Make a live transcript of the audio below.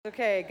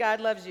Okay,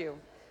 God loves you,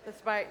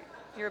 despite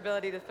your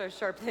ability to throw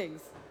sharp things.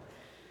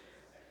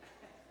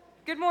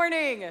 Good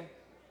morning.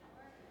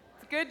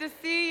 It's good to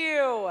see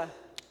you.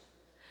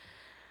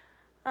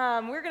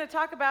 We're going to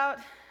talk about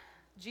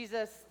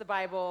Jesus, the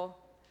Bible,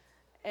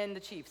 and the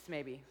Chiefs,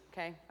 maybe.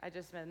 Okay, I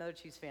just met another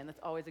Chiefs fan. That's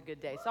always a good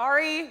day.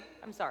 Sorry,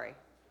 I'm sorry,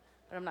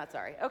 but I'm not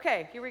sorry.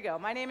 Okay, here we go.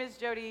 My name is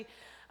Jody.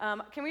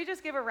 Can we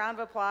just give a round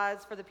of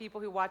applause for the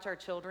people who watch our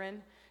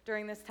children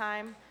during this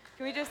time?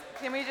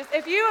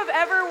 If you have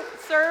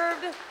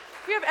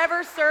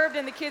ever served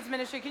in the kids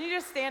ministry, can you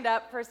just stand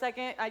up for a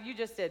second? You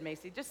just did,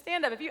 Macy. Just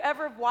stand up. If you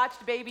ever have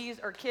watched babies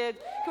or kids,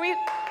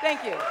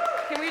 thank you.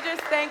 Can we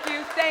just thank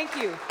you? Thank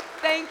you.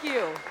 Thank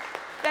you.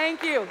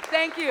 Thank you.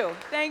 Thank you.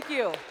 Thank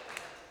you.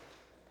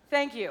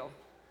 Thank you.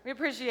 We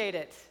appreciate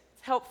it.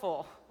 It's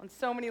helpful on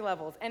so many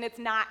levels, and it's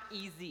not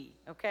easy,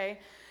 okay?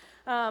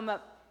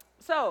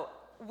 So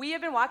we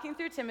have been walking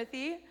through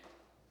Timothy,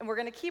 and we're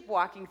going to keep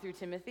walking through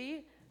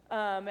Timothy.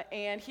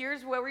 And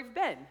here's where we've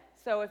been.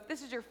 So if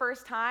this is your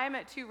first time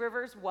at Two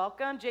Rivers,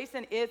 welcome.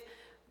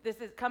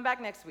 Come back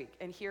next week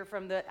and hear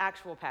from the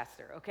actual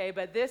pastor, okay?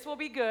 But this will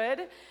be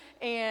good.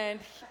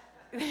 And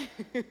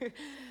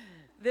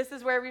this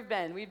is where we've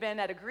been. We've been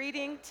at a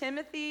greeting.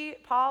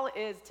 Paul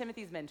is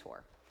Timothy's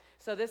mentor.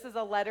 So this is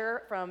a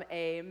letter from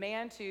a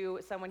man to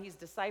someone he's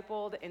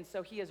discipled. And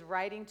so he is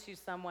writing to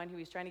someone who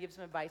he's trying to give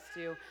some advice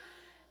to.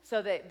 So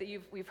that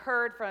we've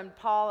heard from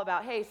Paul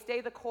about, hey,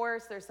 stay the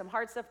course. There's some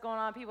hard stuff going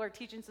on. People are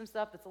teaching some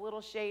stuff that's a little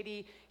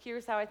shady.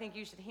 Here's how I think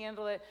you should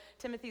handle it.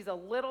 Timothy's a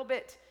little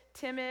bit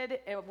timid,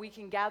 and we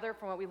can gather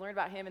from what we learned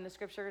about him in the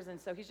scriptures. And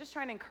so he's just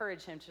trying to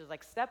encourage him to just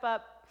step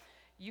up.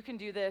 You can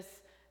do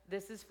this.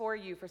 This is for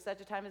you for such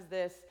a time as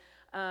this.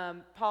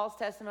 Paul's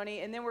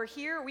testimony. And then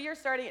we are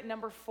starting at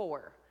number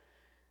 4.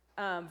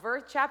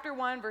 Chapter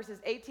 1, verses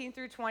 18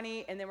 through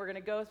 20, and then we're going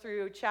to go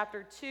through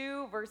chapter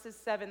 2, verses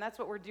 7. That's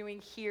what we're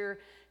doing here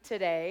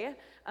today.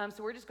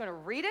 So we're just going to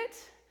read it,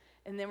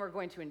 and then we're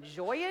going to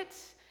enjoy it,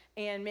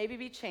 and maybe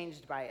be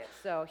changed by it.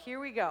 So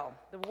here we go.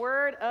 The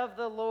word of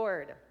the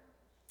Lord.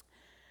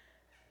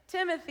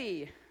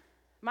 Timothy,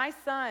 my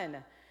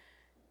son,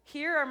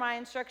 here are my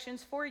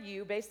instructions for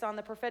you based on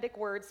the prophetic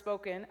words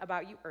spoken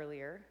about you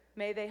earlier.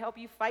 May they help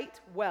you fight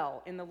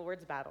well in the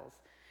Lord's battles.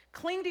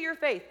 Cling to your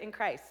faith in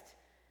Christ.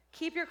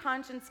 Keep your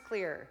conscience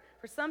clear,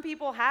 for some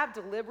people have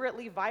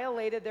deliberately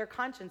violated their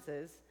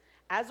consciences.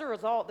 As a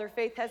result, their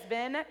faith has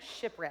been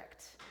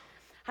shipwrecked.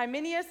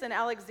 Hymenaeus and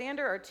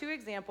Alexander are 2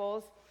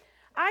 examples.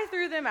 I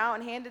threw them out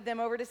and handed them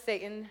over to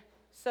Satan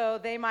so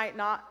they might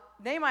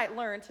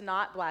learn to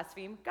not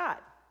blaspheme God.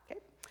 Okay?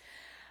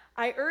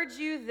 I urge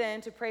you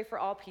then to pray for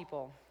all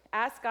people.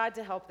 Ask God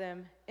to help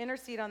them,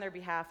 intercede on their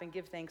behalf, and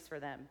give thanks for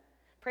them.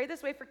 Pray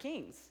this way for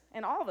kings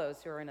and all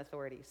those who are in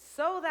authority,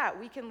 so that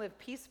we can live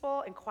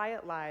peaceful and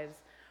quiet lives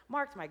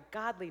marked by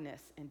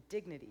godliness and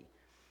dignity.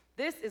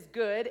 This is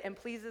good and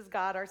pleases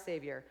God our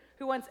Savior,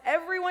 who wants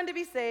everyone to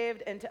be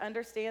saved and to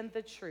understand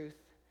the truth.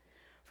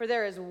 For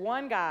there is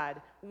one God,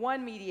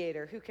 one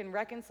mediator, who can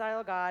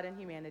reconcile God and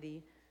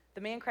humanity, the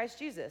man Christ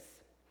Jesus.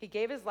 He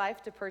gave his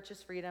life to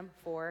purchase freedom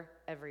for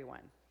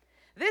everyone.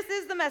 This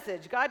is the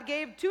message God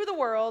gave to the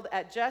world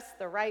at just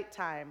the right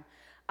time.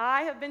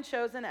 I have been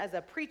chosen as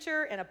a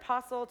preacher and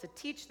apostle to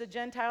teach the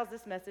Gentiles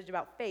this message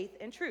about faith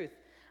and truth.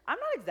 I'm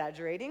not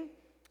exaggerating,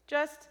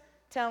 just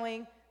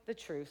telling the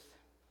truth.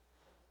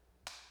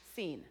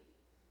 Scene,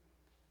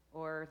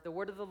 or the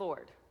word of the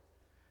Lord.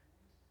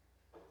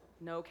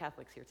 No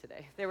Catholics here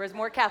today. There was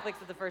more Catholics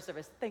at the first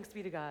service. Thanks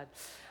be to God.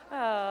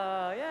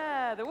 Oh,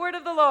 yeah, the word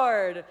of the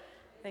Lord.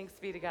 Thanks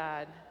be to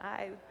God.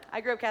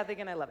 I grew up Catholic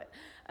and I love it.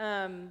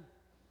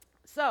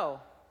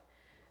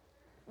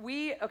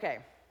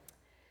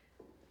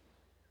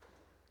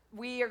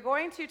 We are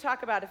going to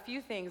talk about a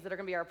few things that are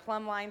going to be our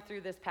plumb line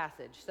through this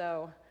passage.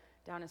 So,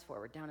 down is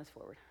forward, down is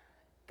forward.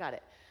 Got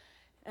it.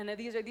 And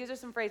these are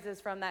some phrases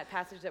from that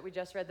passage that we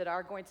just read that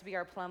are going to be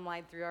our plumb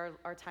line through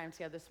our time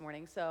together this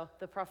morning. So,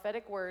 the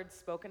prophetic words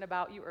spoken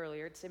about you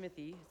earlier,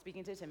 Timothy,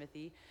 speaking to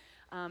Timothy,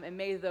 and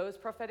may those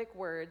prophetic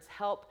words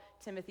help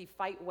Timothy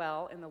fight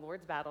well in the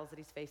Lord's battles that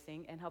he's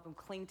facing and help him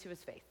cling to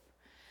his faith.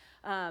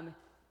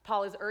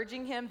 Paul is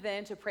urging him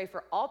then to pray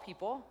for all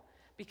people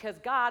because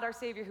God, our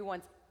Savior, who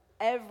wants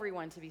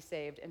everyone to be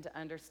saved and to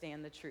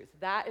understand the truth.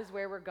 That is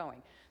where we're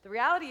going. The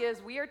reality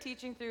is we are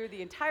teaching through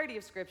the entirety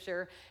of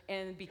Scripture,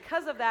 and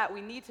because of that,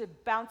 we need to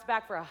bounce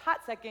back for a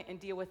hot second and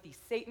deal with the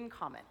Satan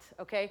comment,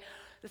 okay?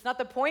 That's not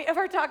the point of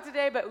our talk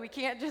today, but we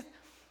can't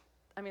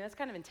that's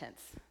kind of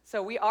intense.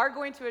 So we are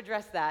going to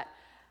address that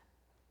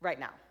right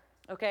now,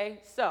 okay?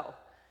 So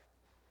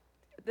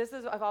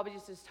I'll be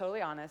just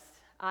totally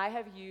honest. I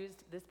have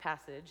used this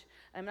passage,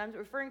 and I'm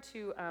referring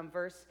to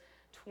verse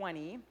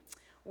 20,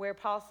 where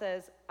Paul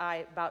says,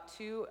 about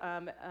 2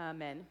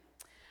 men,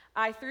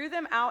 I threw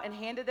them out and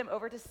handed them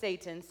over to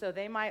Satan so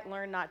they might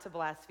learn not to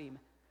blaspheme.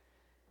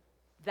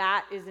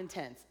 That is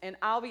intense. And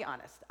I'll be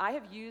honest, I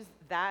have used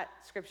that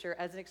scripture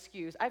as an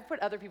excuse. I've put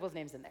other people's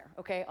names in there,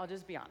 okay? I'll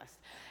just be honest.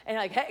 And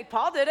like, hey,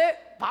 Paul did it.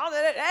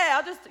 Hey,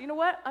 I'll just, you know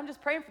what? I'm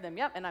just praying for them.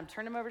 Yep, and I'm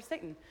turning them over to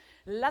Satan.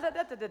 La da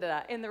da da da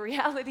da. And the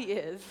reality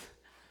is,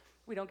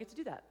 we don't get to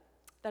do that.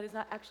 That is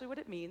not actually what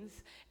it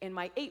means. And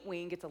my 8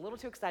 wing gets a little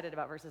too excited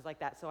about verses like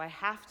that. So I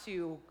have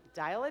to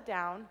dial it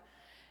down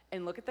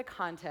and look at the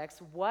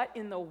context. What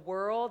in the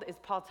world is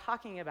Paul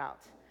talking about?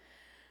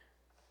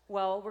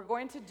 Well, we're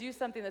going to do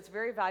something that's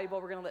very valuable.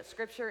 We're going to let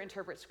Scripture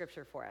interpret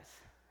Scripture for us,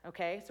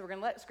 okay? So we're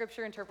going to let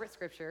Scripture interpret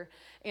Scripture.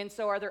 And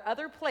so are there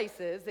other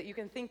places that you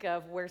can think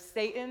of where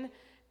Satan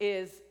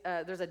is,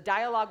 there's a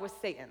dialogue with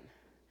Satan?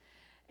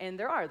 And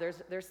there are.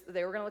 We're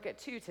going to look at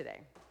 2 today.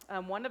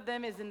 One of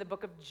them is in the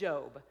book of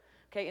Job.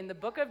 Okay, and the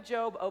book of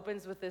Job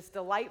opens with this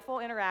delightful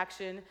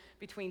interaction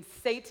between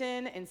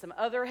Satan and some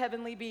other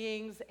heavenly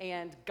beings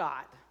and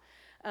God.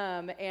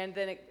 And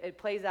then it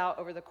plays out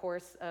over the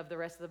course of the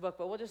rest of the book.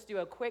 But we'll just do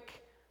a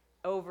quick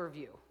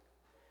overview.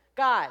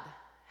 God,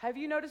 have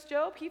you noticed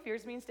Job? He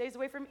fears me and stays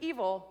away from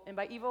evil. And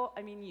by evil,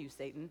 I mean you,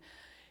 Satan.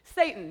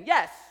 Satan,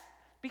 yes,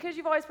 because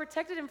you've always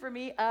protected him from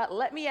me,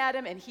 let me at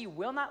him and he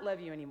will not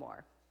love you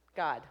anymore.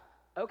 God,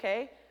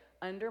 okay,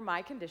 under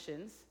my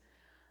conditions.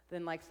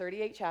 Then like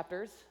 38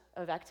 chapters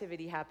of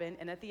activity happen.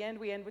 And at the end,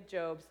 we end with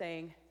Job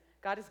saying,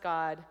 God is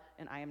God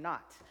and I am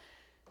not.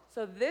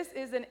 So this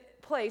is a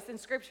place in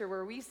Scripture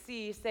where we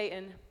see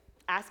Satan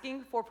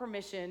asking for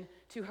permission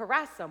to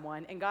harass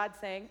someone and God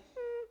saying,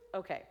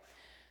 okay.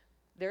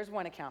 There's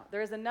one account.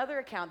 There is another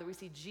account that we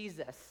see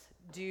Jesus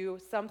do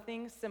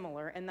something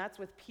similar, and that's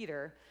with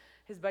Peter,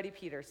 his buddy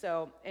Peter.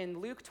 So in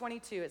Luke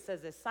 22, it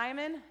says this,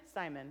 Simon,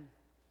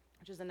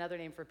 which is another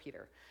name for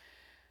Peter.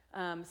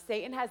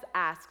 Satan has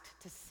asked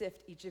to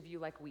sift each of you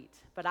like wheat,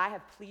 but I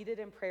have pleaded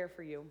in prayer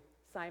for you,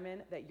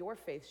 Simon, that your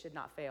faith should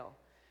not fail.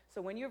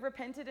 So when you have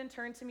repented and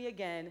turned to me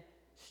again,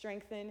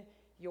 strengthen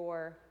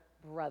your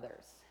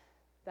brothers.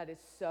 That is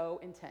so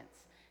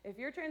intense. If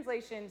your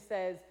translation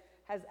says,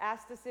 has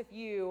asked to sift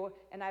you,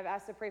 and I've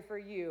asked to pray for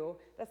you,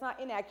 that's not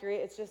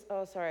inaccurate. It's just,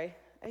 oh, sorry.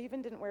 I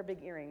even didn't wear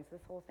big earrings.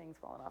 This whole thing's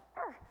falling off.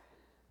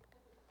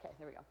 Okay,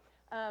 there we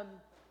go.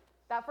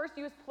 That first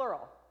you is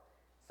plural.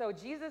 So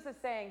Jesus is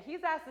saying,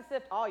 he's asked to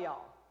sift all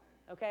y'all,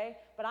 okay?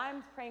 But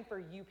I'm praying for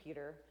you,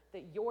 Peter,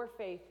 that your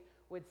faith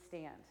would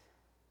stand.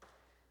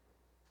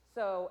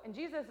 So, and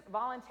Jesus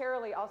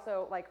voluntarily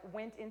also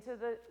went into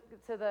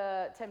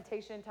the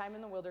temptation time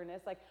in the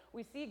wilderness.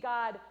 We see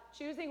God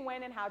choosing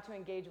when and how to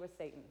engage with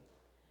Satan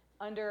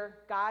under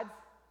God's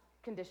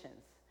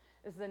conditions.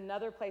 This is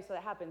another place where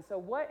that happens. So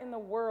what in the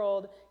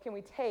world can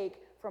we take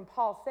from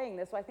Paul saying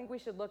this? So I think we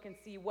should look and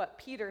see what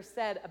Peter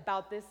said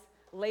about this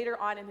later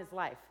on in his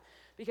life.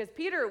 Because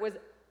Peter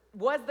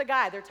was the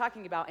guy they're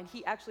talking about, and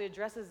he actually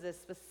addresses this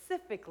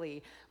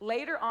specifically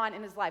later on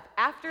in his life.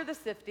 After the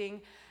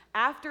sifting,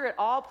 after it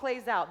all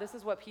plays out, this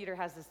is what Peter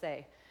has to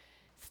say.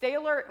 Stay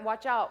alert and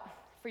watch out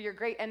for your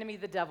great enemy,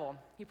 the devil.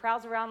 He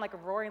prowls around like a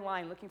roaring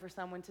lion looking for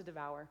someone to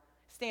devour.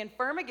 Stand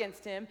firm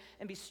against him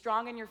and be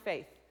strong in your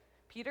faith.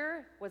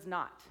 Peter was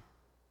not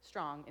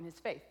strong in his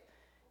faith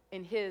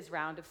in his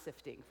round of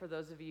sifting, for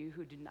those of you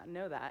who do not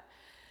know that.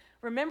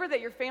 Remember that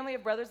your family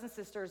of brothers and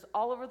sisters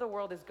all over the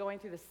world is going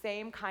through the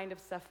same kind of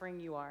suffering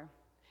you are.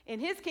 In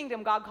his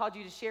kingdom, God called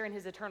you to share in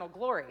his eternal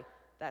glory.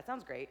 That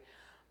sounds great.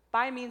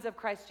 By means of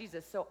Christ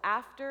Jesus. So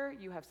after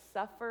you have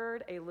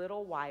suffered a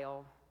little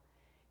while,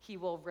 he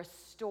will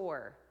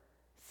restore,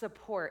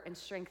 support, and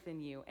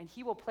strengthen you, and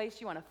he will place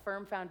you on a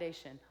firm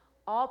foundation.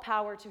 All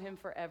power to him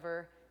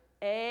forever.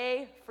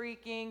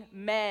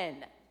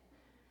 Freaking-men.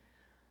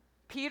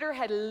 Peter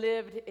had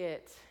lived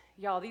it.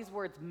 Y'all, these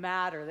words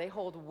matter. They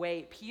hold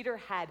weight. Peter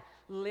had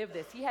lived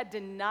this. He had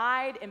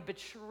denied and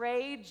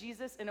betrayed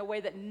Jesus in a way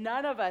that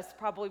none of us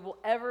probably will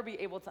ever be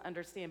able to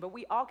understand. But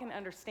we all can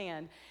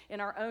understand in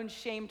our own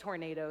shame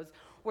tornadoes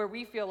where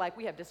we feel like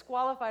we have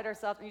disqualified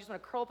ourselves and you just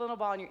want to curl up in a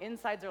ball and your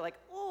insides are like,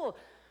 oh,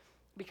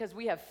 because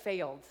we have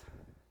failed.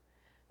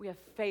 We have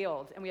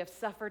failed and we have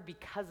suffered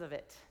because of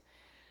it.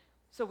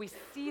 So we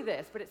see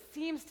this, but it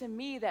seems to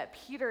me that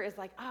Peter is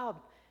like, oh,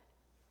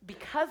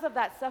 because of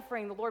that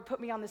suffering, the Lord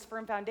put me on this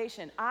firm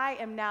foundation. I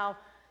am now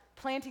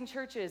planting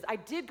churches. I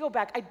did go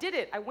back. I did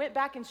it. I went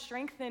back and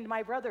strengthened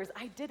my brothers.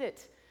 I did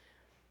it.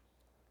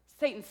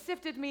 Satan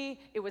sifted me.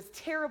 It was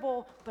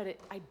terrible, but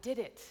I did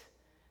it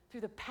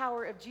through the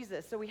power of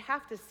Jesus. So we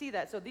have to see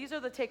that. So these are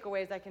the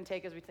takeaways I can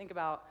take as we think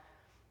about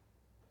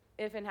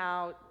if and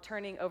how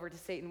turning over to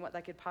Satan, what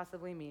that could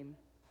possibly mean.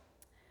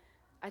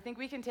 I think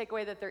we can take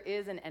away that there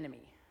is an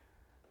enemy,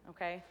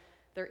 okay?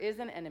 There is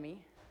an enemy.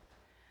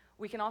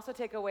 We can also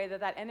take away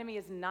that that enemy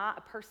is not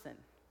a person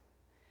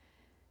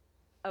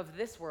of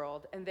this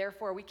world, and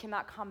therefore we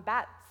cannot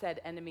combat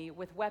said enemy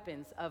with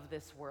weapons of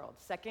this world.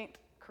 2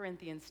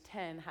 Corinthians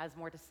 10 has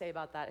more to say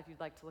about that if you'd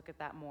like to look at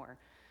that more.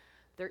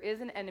 There is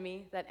an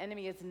enemy. That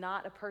enemy is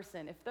not a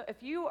person.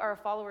 If you are a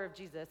follower of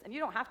Jesus, and you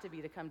don't have to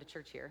be to come to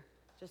church here,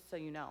 just so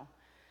you know,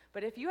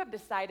 But if you have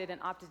decided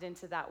and opted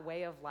into that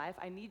way of life,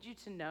 I need you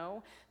to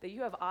know that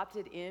you have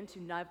opted into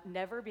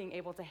never being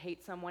able to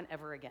hate someone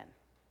ever again.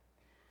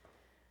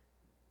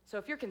 So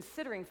if you're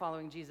considering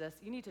following Jesus,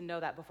 you need to know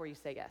that before you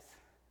say yes.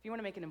 If you want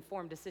to make an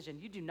informed decision,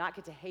 you do not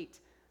get to hate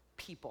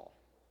people.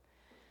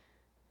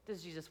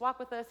 Does Jesus walk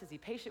with us? Is he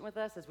patient with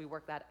us as we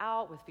work that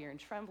out with fear and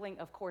trembling?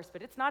 Of course,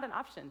 but it's not an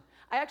option.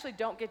 I actually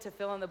don't get to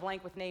fill in the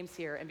blank with names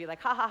here and be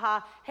like, ha ha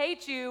ha,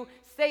 hate you,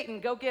 Satan,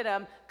 go get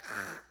him.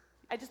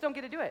 I just don't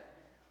get to do it.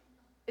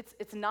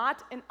 It's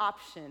not an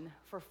option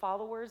for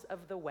followers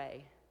of the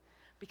way,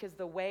 because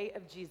the way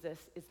of Jesus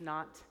is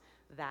not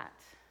that.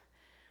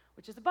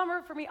 Which is a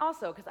bummer for me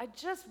also, because I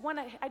just want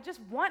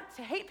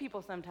to hate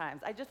people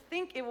sometimes. I just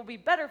think it will be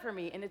better for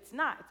me, and it's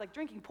not. It's like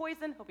drinking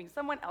poison, hoping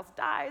someone else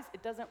dies.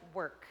 It doesn't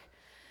work.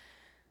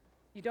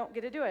 You don't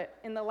get to do it.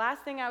 And the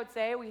last thing I would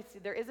say, we see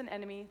there is an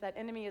enemy. That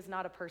enemy is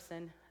not a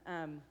person.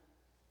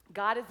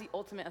 God is the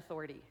ultimate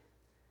authority,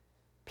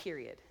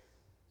 period.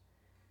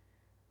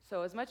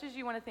 So as much as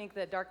you want to think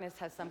that darkness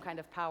has some kind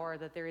of power,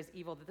 that there is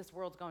evil, that this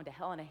world's going to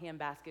hell in a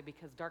handbasket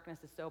because darkness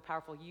is so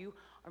powerful, you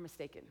are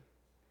mistaken.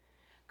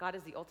 God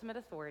is the ultimate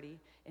authority.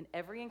 In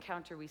every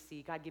encounter we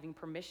see God giving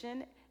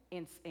permission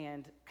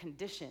and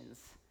conditions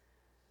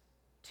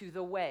to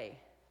the way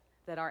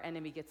that our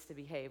enemy gets to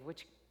behave,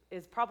 which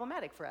is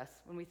problematic for us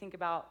when we think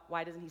about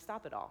why doesn't he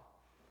stop it all.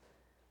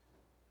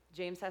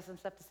 James has some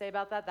stuff to say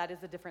about that. That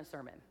is a different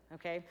sermon,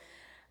 okay?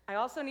 I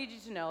also need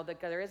you to know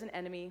that there is an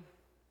enemy.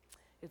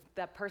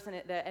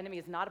 The enemy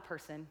is not a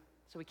person,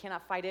 so we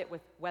cannot fight it with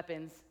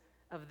weapons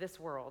of this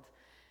world.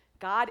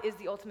 God is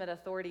the ultimate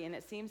authority, and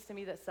it seems to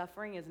me that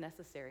suffering is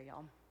necessary,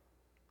 y'all.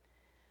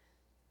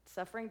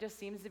 Suffering just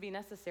seems to be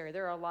necessary.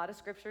 There are a lot of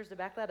scriptures to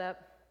back that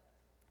up.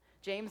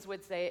 James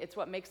would say it's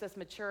what makes us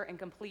mature and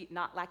complete,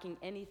 not lacking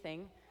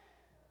anything.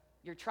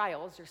 Your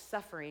trials, your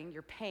suffering,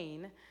 your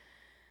pain.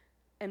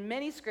 And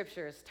many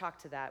scriptures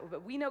talk to that.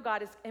 But we know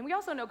God is, and we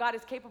also know God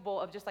is capable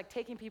of just like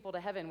taking people to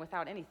heaven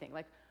without anything.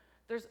 Like,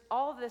 there's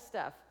all of this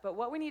stuff, but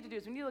what we need to do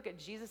is we need to look at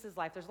Jesus'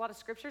 life. There's a lot of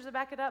scriptures that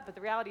back it up, but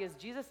the reality is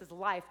Jesus'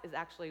 life is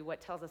actually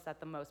what tells us that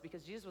the most,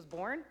 because Jesus was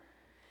born,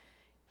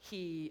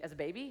 as a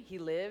baby, he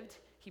lived,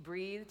 he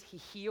breathed, he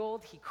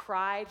healed, he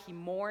cried, he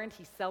mourned,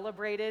 he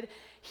celebrated,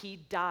 he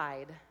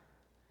died,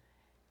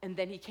 and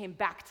then he came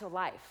back to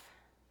life.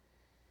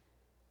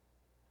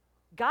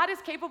 God is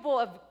capable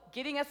of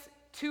getting us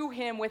to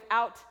him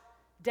without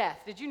death.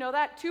 Did you know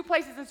that? 2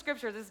 places in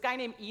scripture, this guy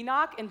named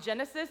Enoch in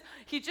Genesis,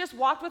 he just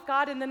walked with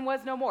God and then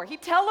was no more. He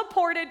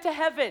teleported to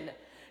heaven.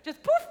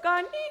 Just poof,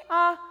 gone,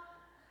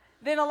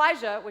 Then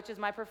Elijah, which is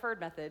my preferred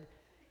method,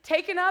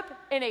 taken up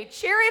in a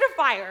chariot of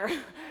fire,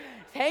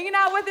 hanging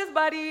out with his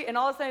buddy, and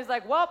all of a sudden he's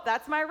like, well,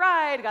 that's my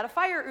ride. Got a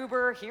fire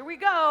Uber. Here we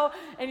go.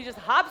 And he just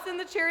hops in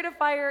the chariot of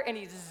fire and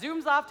he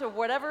zooms off to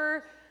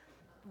wherever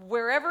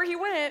he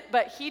went,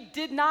 but he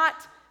did not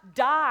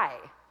die,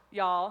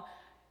 y'all.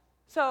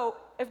 So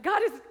if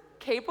God is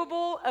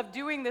capable of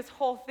doing this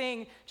whole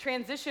thing,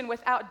 transition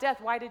without death,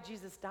 why did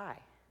Jesus die?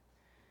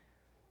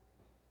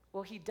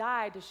 Well, he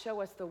died to show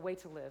us the way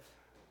to live.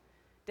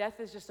 Death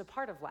is just a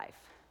part of life.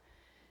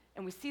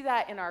 And we see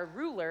that in our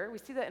ruler, we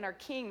see that in our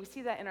king, we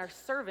see that in our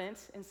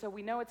servant, and so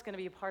we know it's going to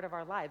be a part of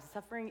our lives.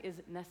 Suffering is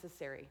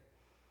necessary.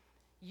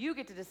 You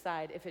get to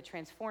decide if it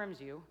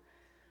transforms you,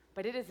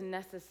 but it is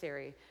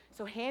necessary.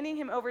 So handing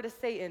him over to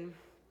Satan,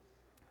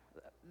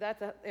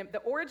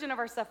 the origin of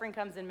our suffering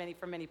comes from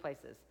many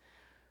places.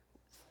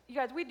 You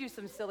guys, we do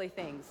some silly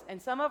things,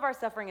 and some of our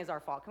suffering is our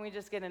fault. Can we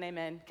just get an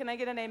amen? Can I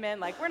get an amen?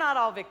 Like, we're not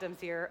all victims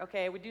here,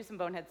 okay? We do some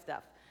bonehead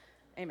stuff.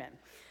 Amen.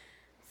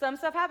 Some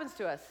stuff happens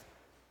to us,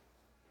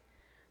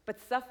 but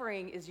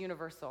suffering is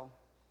universal.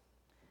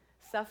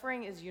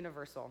 Suffering is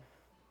universal.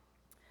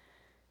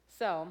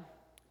 So,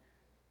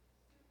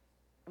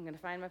 I'm going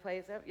to find my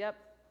place. Yep.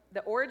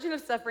 The origin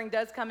of suffering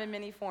does come in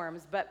many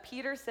forms, but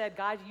Peter said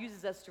God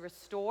uses us to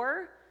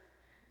restore,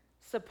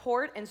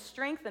 support, and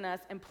strengthen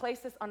us and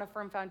place us on a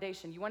firm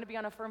foundation. You want to be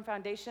on a firm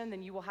foundation,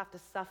 then you will have to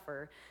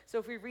suffer. So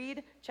if we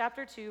read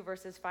chapter 2,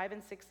 verses 5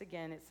 and 6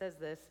 again, it says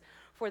this: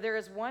 For there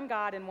is one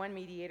God and one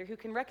mediator who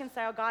can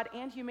reconcile God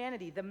and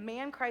humanity, the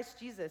man Christ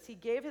Jesus. He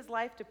gave his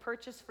life to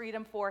purchase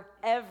freedom for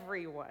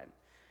everyone.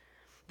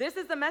 This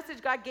is the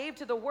message God gave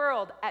to the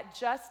world at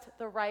just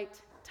the right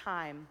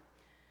time.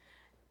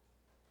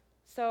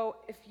 So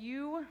if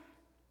you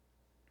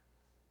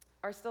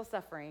are still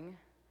suffering,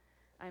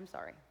 I'm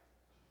sorry.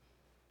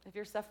 If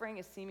your suffering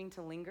is seeming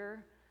to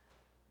linger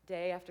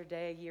day after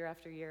day, year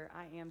after year,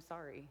 I am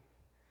sorry.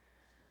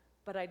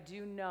 But I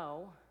do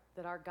know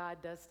that our God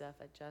does stuff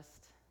at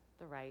just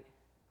the right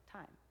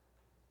time.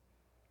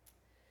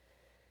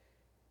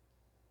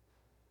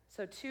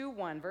 So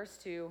verse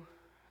 2,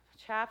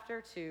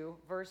 chapter 2,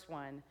 verse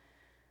 1,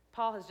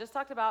 Paul has just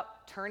talked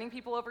about turning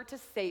people over to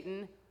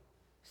Satan,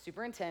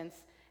 super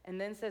intense, and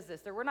then says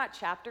this: there were not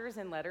chapters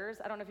in letters.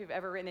 I don't know if you've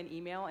ever written an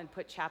email and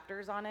put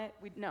chapters on it.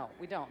 No,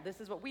 we don't. This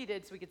is what we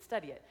did so we could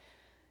study it.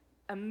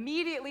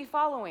 Immediately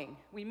following,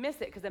 we miss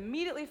it because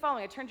immediately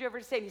following, I turned you over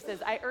to Satan. He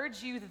says, I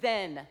urge you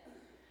then,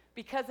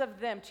 because of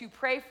them, to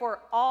pray for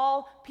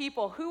all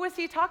people. Who was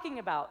he talking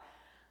about?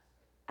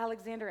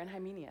 Alexander and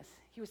Hymenaeus.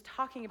 He was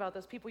talking about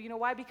those people. You know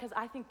why? Because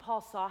I think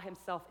Paul saw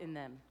himself in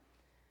them.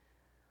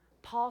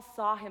 Paul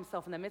saw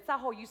himself in them. It's that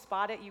whole you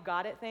spot it, you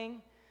got it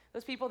thing.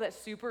 Those people that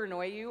super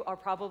annoy you are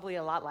probably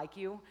a lot like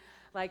you.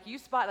 Like you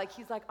spot, like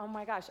he's like, oh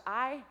my gosh,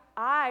 I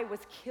was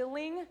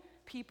killing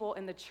people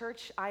in the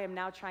church I am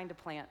now trying to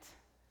plant.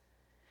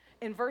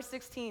 In verse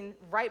 16,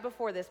 right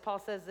before this, Paul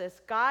says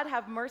this, God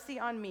have mercy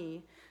on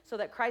me so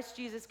that Christ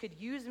Jesus could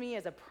use me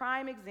as a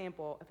prime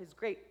example of his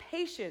great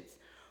patience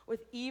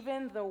with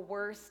even the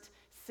worst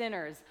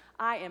sinners.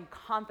 I am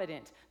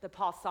confident that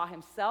Paul saw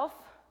himself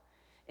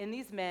in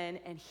these men,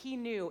 and he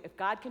knew if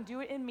God can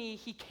do it in me,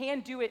 he can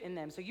do it in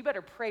them. So you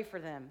better pray for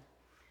them.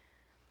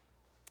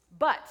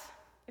 But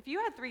if you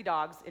had 3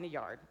 dogs in a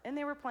yard, and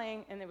they were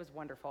playing, and it was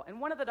wonderful,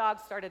 and one of the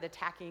dogs started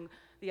attacking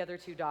the other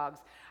 2 dogs,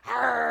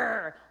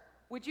 "Arr!"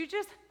 Would you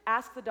just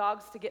ask the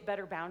dogs to get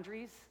better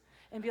boundaries?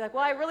 And be like,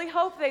 well, I really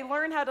hope they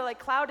learn how to like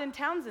Cloud and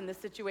Townsend this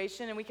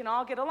situation and we can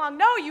all get along.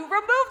 No, you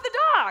remove the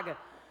dog.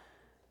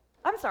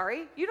 I'm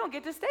sorry, you don't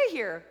get to stay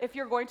here if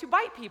you're going to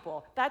bite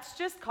people. That's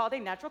just called a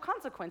natural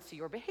consequence to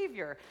your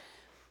behavior.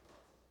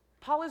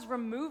 Paul is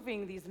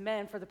removing these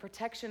men for the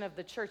protection of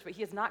the church, but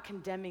he is not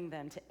condemning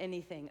them to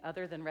anything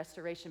other than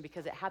restoration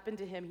because it happened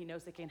to him. He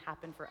knows it can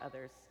happen for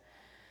others.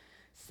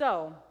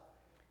 So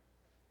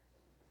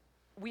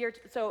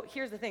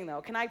here's the thing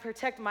though, can I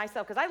protect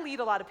myself? Because I lead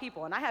a lot of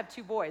people and I have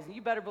 2 boys and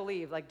you better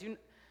believe,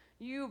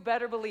 you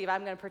better believe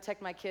I'm gonna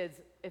protect my kids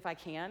if I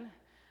can,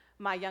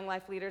 my young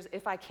life leaders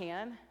if I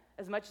can,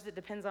 as much as it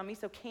depends on me.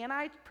 So can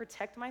I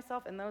protect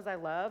myself and those I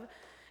love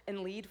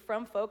and lead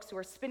from folks who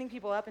are spinning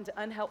people up into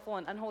unhelpful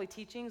and unholy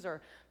teachings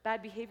or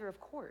bad behavior? Of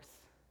course.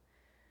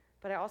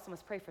 But I also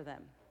must pray for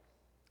them.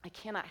 I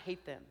cannot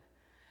hate them.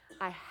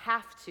 I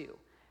have to,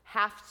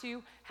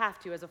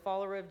 as a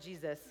follower of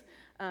Jesus,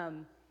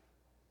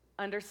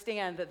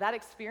 understand that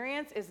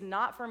experience is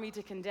not for me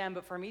to condemn,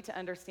 but for me to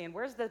understand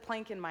where's the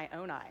plank in my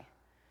own eye.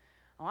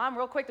 Well, I'm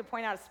real quick to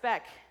point out a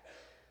speck,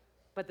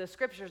 but the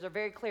scriptures are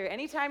very clear.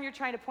 Anytime you're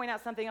trying to point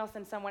out something else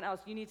in someone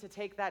else, you need to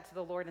take that to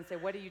the Lord and say,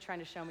 what are you trying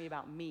to show me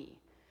about me?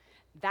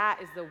 That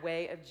is the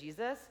way of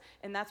Jesus,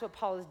 and that's what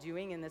Paul is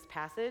doing in this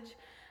passage,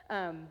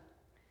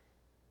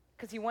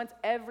 because he wants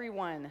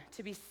everyone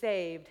to be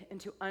saved and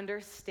to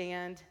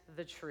understand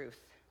the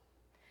truth.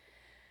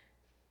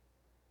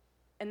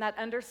 And that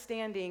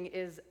understanding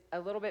is a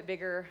little bit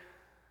bigger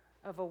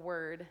of a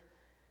word.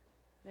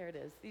 There it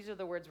is. These are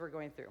the words we're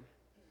going through.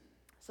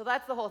 So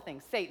that's the whole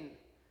thing. Satan.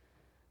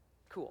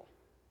 Cool.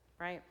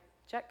 Right?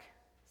 Check.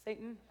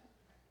 Satan.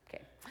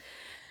 Okay.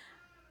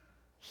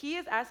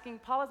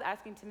 Paul is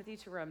asking Timothy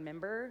to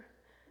remember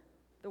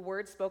the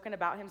words spoken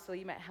about him so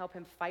he might help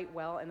him fight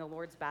well in the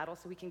Lord's battle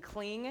so he can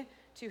cling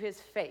to his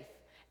faith.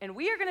 And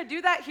we are going to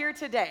do that here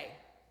today.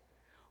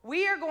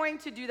 We are going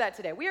to do that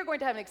today. We are going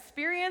to have an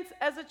experience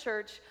as a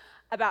church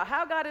about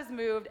how God has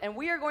moved, and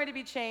we are going to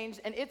be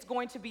changed, and it's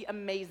going to be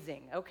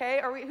amazing, okay?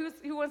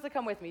 Who wants to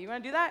come with me? You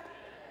want to do that?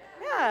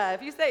 Yeah,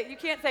 if you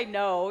can't say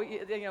no,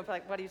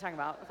 like, what are you talking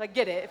about? It's like,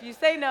 get it. If you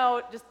say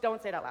no, just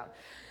don't say it out loud,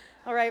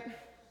 all right?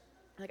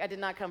 Like, I did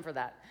not come for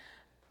that.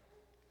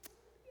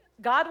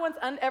 God wants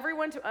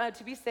everyone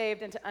to be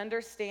saved and to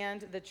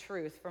understand the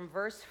truth. From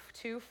verse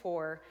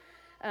 2-4,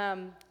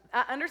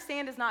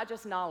 understand is not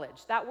just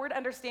knowledge. That word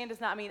understand does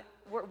not mean,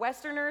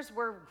 Westerners,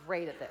 we're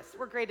great at this.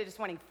 We're great at just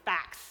wanting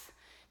facts.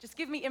 Just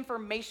give me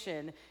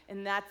information,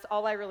 and that's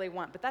all I really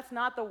want. But that's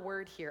not the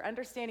word here.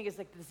 Understanding is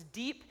like this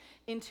deep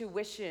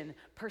intuition,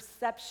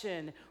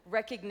 perception,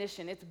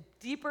 recognition. It's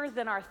deeper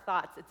than our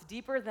thoughts. It's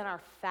deeper than our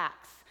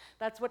facts.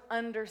 That's what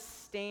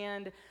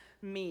understand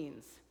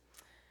means.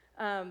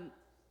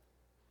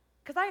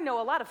 Because I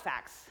know a lot of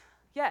facts.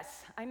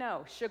 Yes, I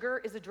know. Sugar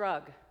is a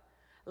drug.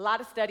 A lot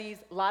of studies,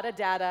 a lot of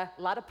data,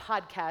 a lot of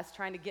podcasts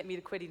trying to get me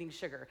to quit eating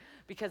sugar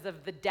because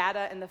of the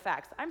data and the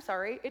facts. I'm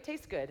sorry, it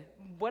tastes good.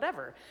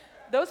 Whatever.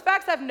 Those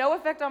facts have no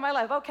effect on my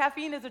life. Oh,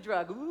 caffeine is a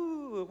drug.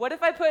 Ooh, what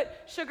if I put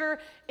sugar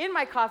in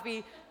my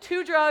coffee?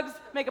 2 drugs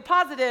make a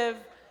positive.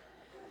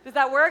 Does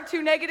that work?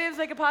 2 negatives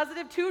make a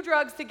positive? 2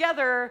 drugs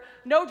together,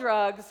 no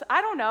drugs.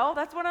 I don't know.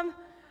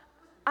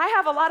 I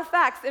have a lot of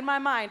facts in my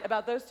mind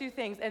about those 2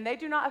 things, and they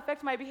do not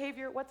affect my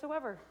behavior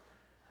whatsoever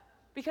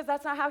because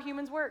that's not how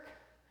humans work.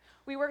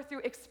 We work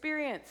through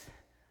experience.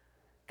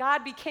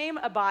 God became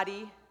a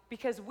body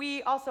because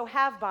we also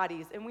have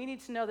bodies, and we need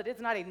to know that it's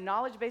not a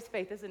knowledge-based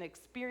faith, it's an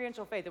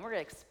experiential faith, and we're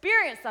going to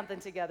experience something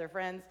together,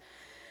 friends.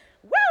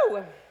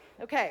 Woo!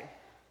 Okay.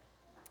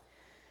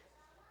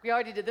 We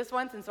already did this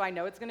once, and so I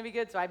know it's going to be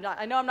good, so I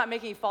know I'm not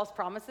making false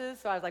promises,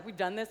 so I was like, we've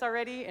done this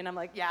already, and I'm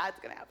like, yeah, it's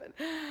going to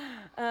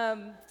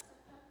happen.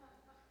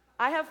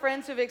 I have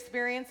friends who have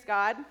experienced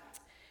God,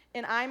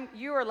 and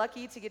you are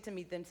lucky to get to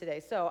meet them today.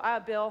 So,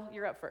 Bill,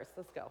 you're up first.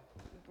 Let's go.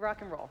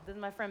 Rock and roll. This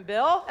is my friend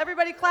Bill.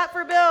 Everybody clap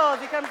for Bill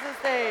as he comes to the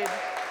stage.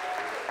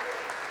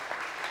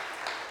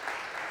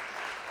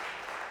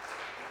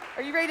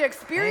 Are you ready to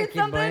experience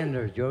something?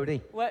 Blender,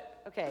 Jody.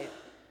 What? Okay.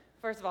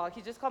 First of all,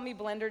 he just called me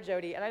Blender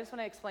Jody, and I just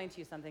want to explain to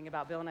you something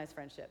about Bill and I's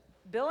friendship.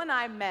 Bill and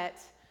I met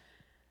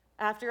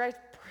after I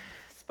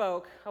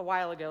spoke a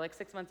while ago, like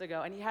 6 months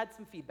ago, and he had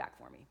some feedback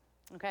for me,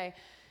 okay?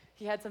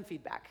 He had some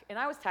feedback, and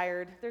I was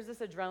tired. There's this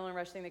adrenaline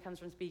rush thing that comes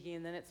from speaking,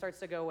 and then it starts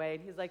to go away,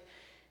 and he's like,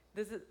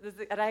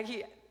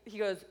 he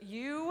goes,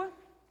 you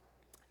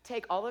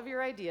take all of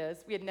your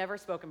ideas. We had never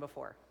spoken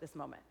before this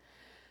moment.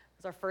 It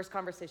was our first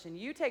conversation.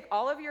 You take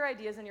all of your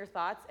ideas and your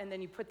thoughts, and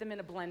then you put them in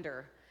a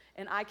blender,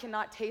 and I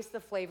cannot taste the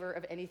flavor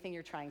of anything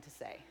you're trying to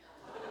say.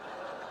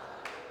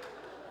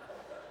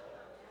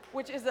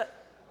 Which is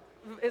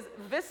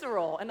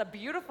visceral and a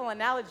beautiful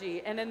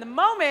analogy, and in the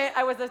moment,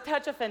 I was a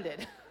touch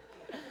offended.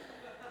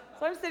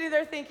 So I'm sitting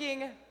there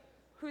thinking,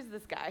 who's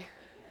this guy?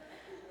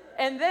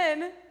 And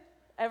then,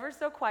 ever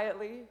so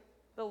quietly,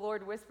 the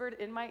Lord whispered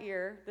in my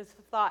ear, this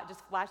thought just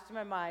flashed through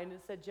my mind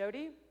and said,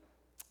 Jody,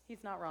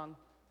 he's not wrong.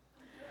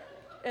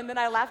 And then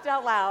I laughed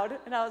out loud,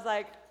 and I was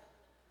like,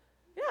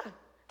 yeah.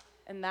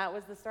 And that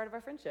was the start of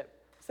our friendship.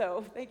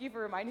 So thank you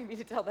for reminding me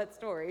to tell that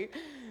story.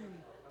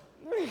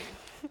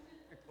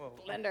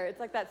 Blender,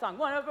 it's like that song,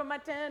 one over my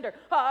tender,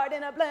 heart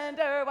in a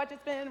blender, watch it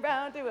spin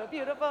round to a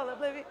beautiful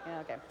oblivion. Yeah,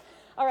 okay.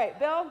 All right,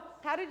 Bill,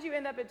 how did you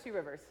end up at Two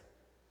Rivers?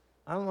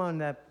 I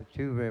wound up at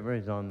Two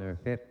Rivers on their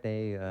fifth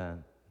day,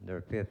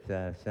 their fifth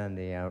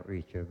Sunday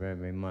outreach of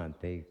every month.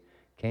 They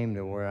came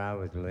to where I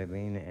was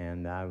living,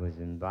 and I was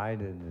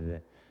invited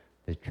to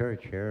the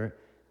church here,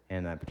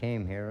 and I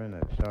came here, and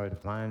I've started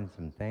finding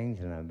some things,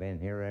 and I've been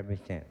here ever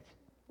since.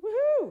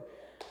 Woohoo!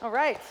 All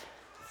right,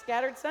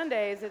 Scattered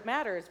Sundays, it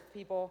matters,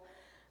 people.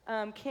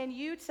 Can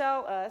you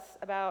tell us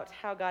about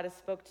how God has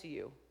spoke to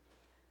you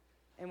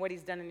and what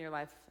he's done in your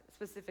life,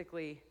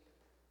 specifically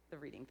the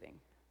reading thing?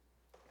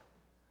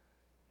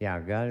 Yeah,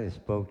 God has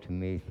spoke to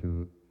me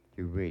through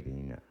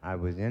reading. I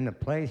was in a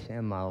place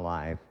in my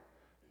life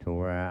to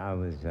where I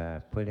was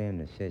put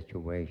in a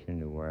situation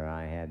to where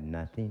I had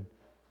nothing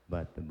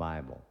but the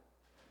Bible.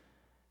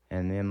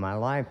 And in my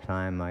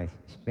lifetime, I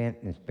spent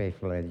in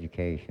special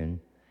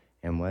education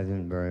and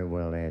wasn't very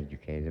well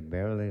educated,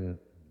 barely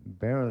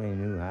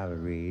knew how to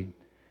read,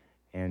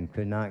 and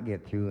could not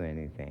get through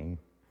anything.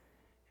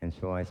 And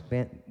so I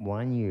spent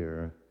 1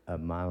 year of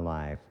my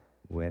life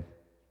with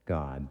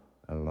God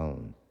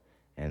alone.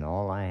 And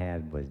all I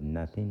had was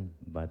nothing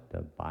but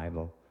the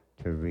Bible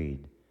to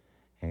read.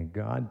 And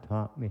God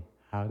taught me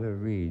how to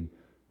read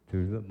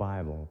through the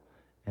Bible.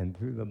 And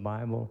through the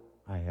Bible,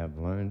 I have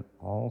learned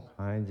all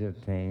kinds of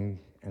things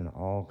and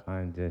all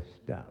kinds of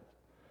stuff.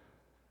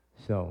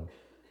 So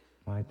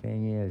my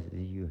thing is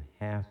you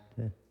have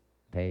to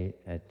pay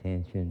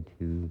attention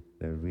to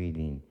the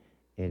reading.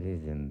 It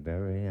is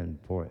very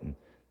important.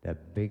 The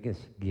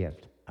biggest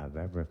gift I've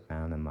ever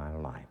found in my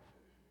life.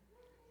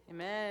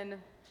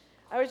 Amen.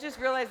 I was just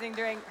realizing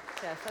you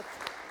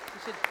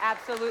should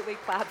absolutely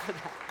clap for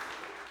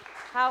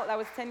that. That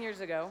was 10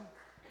 years ago,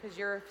 because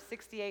you're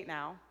 68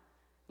 now.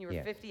 You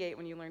were 58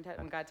 when when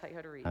God taught you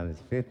how to read. I was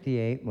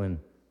 58 when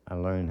I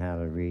learned how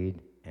to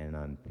read, and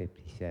I'm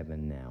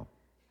 57 now.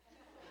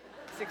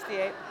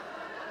 68?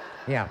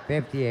 Yeah,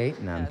 58,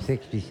 and I'm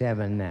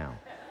 67 now.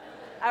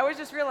 I was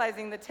just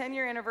realizing the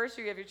 10-year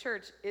anniversary of your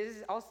church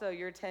is also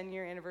your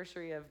 10-year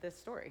anniversary of this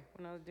story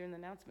when I was doing the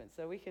announcement.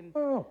 So we can...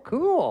 Oh,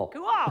 cool.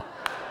 Cool.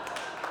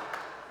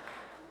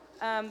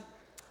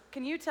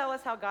 Can you tell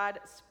us how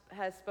God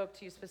has spoke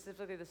to you,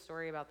 specifically the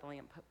story about the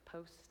lamp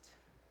post?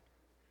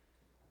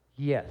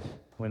 Yes.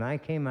 When I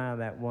came out of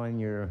that 1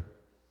 year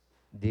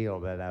deal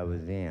that I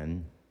was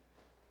in,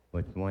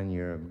 with 1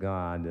 year of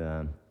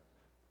God,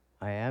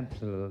 I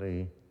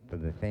absolutely, for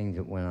the things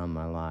that went on in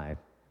my life,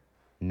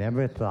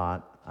 never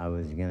thought I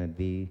was going to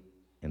be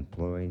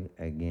employed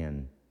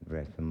again the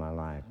rest of my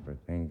life for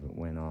things that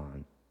went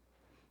on.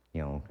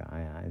 You know, I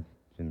had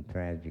some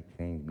tragic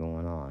things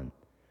going on.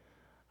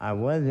 I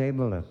was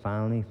able to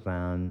finally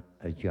find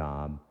a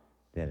job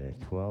that a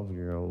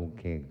 12-year-old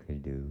kid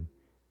could do,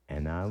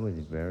 and I was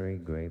very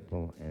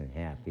grateful and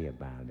happy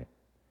about it.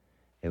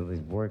 It was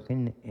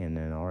working in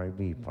an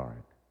RV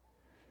park.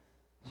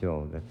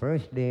 So the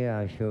first day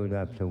I showed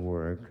up to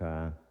work,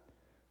 I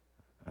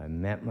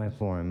met my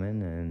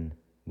foreman, and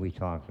we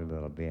talked a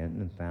little bit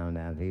and found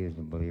out he was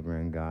a believer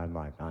in God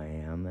like I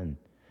am, and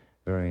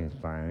very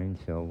inspiring.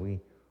 So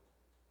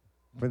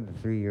for the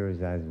 3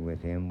 years I was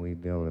with him, we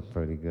built a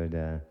pretty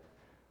good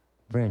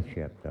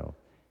friendship, though.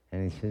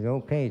 And he says,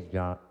 okay,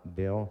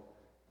 Bill,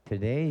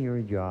 today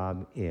your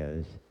job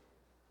is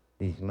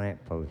these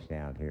lampposts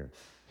out here.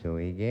 So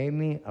he gave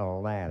me a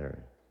ladder,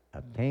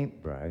 a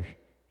paintbrush,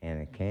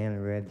 and a can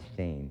of red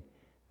stain.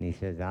 And he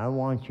says, I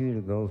want you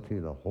to go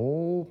through the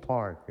whole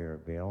park here,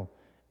 Bill,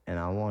 and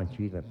I want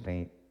you to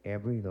paint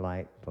every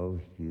light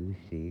post you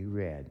see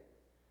red.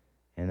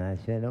 And I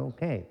said,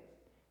 okay.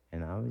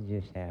 And I was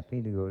just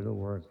happy to go to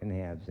work and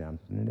have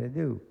something to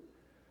do.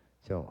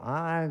 So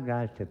I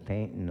got to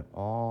painting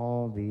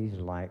all these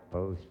light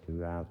posts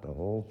throughout the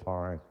whole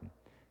park,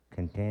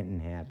 content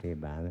and happy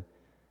about it.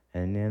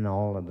 And then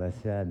all of a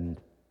sudden,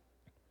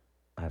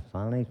 I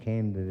finally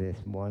came to this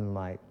one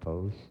light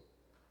post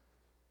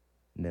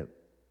that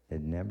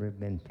had never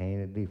been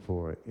painted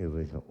before. It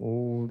was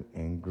old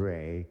and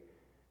gray,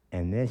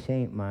 and this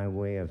ain't my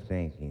way of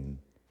thinking.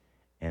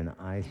 And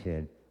I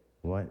said,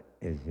 what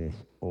is this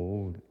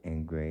old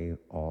and gray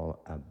all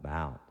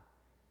about?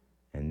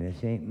 And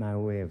this ain't my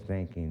way of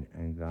thinking.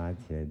 And God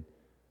said,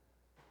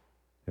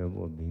 there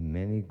will be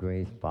many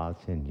gray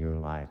spots in your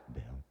life,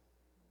 Bill.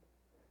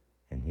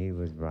 And he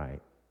was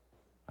right.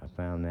 I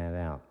found that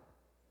out.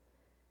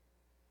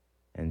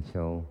 And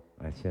so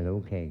I said,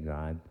 okay,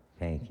 God,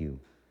 thank you.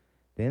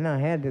 Then I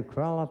had to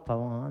crawl up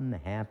on the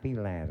happy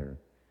ladder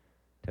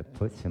to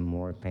put some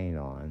more paint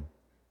on.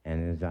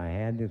 And as I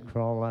had to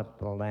crawl up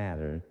the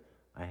ladder,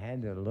 I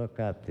had to look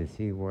up to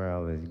see where I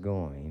was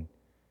going.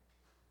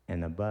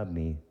 And above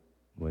me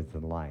was the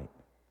light.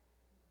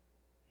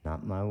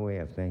 Not my way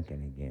of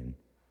thinking again.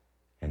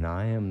 And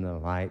I am the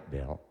light,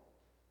 Bill.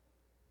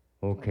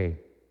 Okay,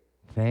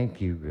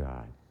 thank you,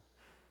 God.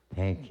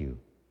 Thank you.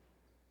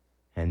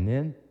 And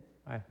then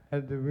I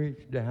had to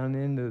reach down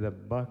into the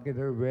bucket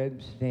of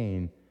red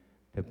stain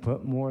to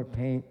put more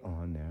paint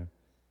on there,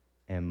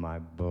 and my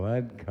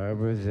blood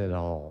covers it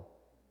all.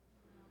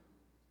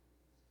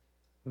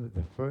 It was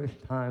the first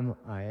time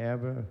I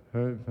ever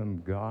heard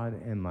from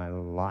God in my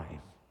life.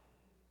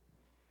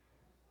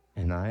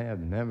 And I have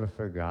never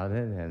forgot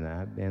it, and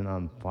I've been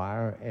on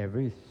fire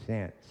ever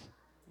since.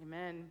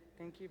 Amen.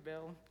 Thank you,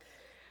 Bill.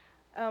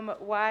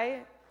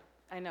 Why?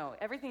 I know,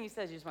 everything you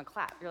said, you just want to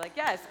clap. You're like,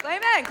 yes,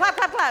 amen, clap,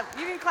 clap, clap.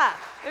 You can clap.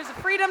 There's a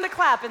freedom to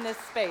clap in this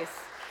space.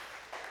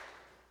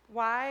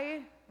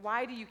 Why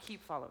do you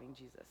keep following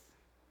Jesus?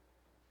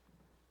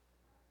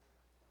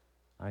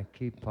 I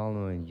keep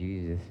following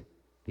Jesus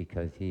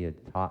because he had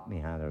taught me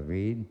how to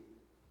read.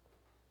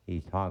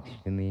 He talks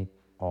to me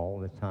all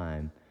the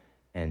time,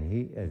 and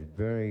he is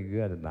very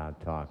good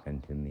about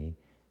talking to me,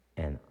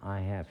 and I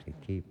have to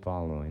keep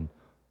following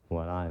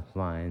what I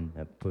find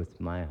that puts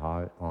my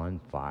heart on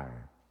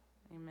fire.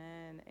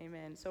 Amen,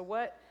 amen. So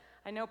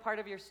I know part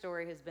of your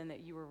story has been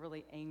that you were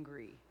really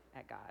angry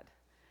at God.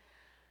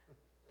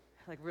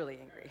 Like really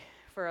angry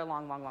for a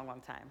long, long, long,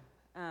 long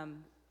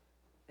time.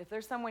 If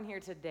there's someone here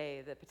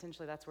today that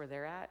potentially that's where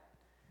they're at,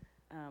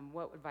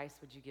 what advice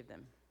would you give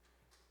them?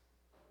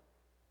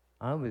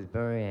 I was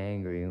very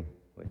angry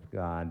with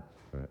God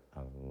for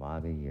a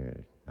lot of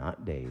years,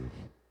 not days,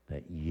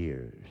 but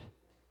years.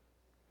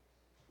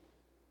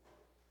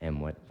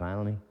 And what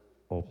finally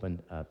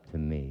opened up to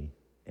me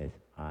is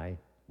I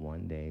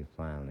one day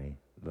finally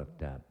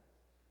looked up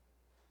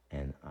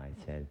and I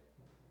said,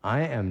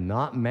 I am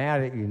not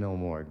mad at you no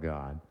more,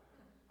 God.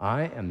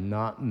 I am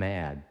not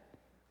mad.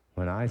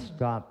 When I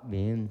stopped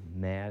being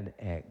mad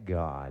at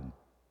God,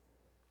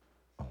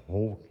 a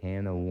whole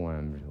can of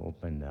worms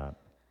opened up,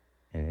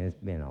 and it's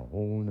been a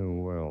whole new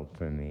world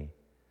for me.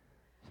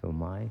 So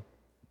my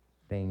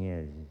thing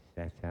is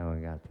that's how I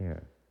got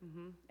there.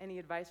 Mm-hmm. Any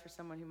advice for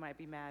someone who might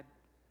be mad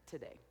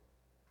today?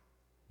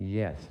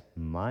 Yes,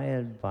 my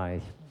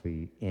advice for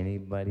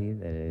anybody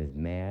that is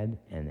mad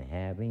and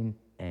having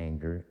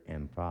anger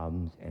and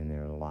problems in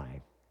their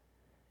life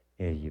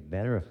is you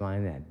better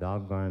find that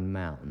doggone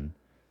mountain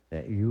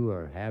that you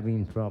are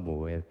having trouble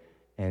with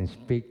and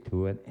speak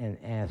to it and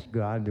ask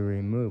God to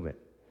remove it.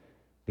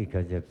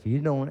 Because if you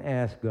don't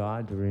ask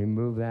God to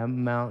remove that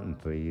mountain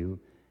for you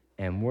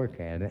and work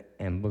at it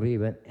and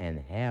believe it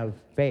and have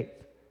faith,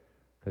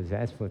 because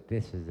that's what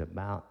this is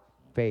about,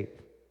 faith,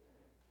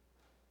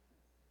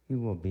 you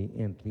will be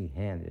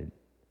empty-handed.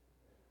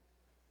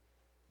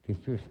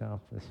 Get yourself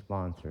a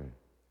sponsor.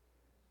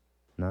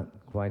 Not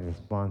quite a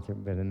sponsor,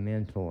 but a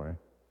mentor.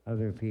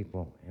 Other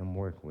people, and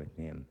work with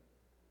him.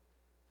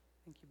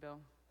 Thank you, Bill.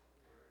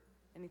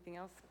 Anything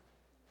else?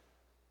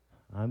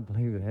 I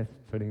believe that's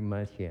pretty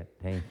much it.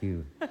 Thank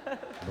you,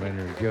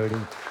 Leonard, Jody.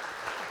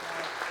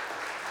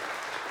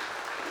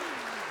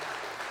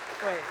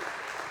 Wait.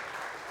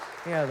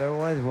 Yeah, there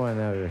was one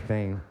other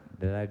thing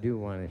that I do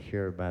want to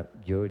share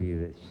about Jody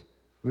that's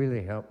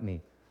really helped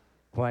me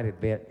quite a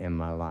bit in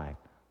my life.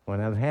 When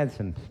I've had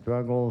some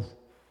struggles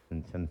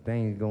and some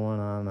things going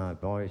on,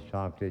 I've always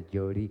talked to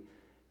Jody,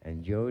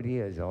 and Jody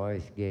has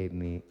always gave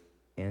me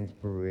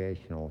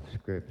inspirational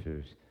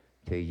scriptures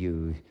to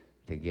use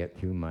to get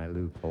through my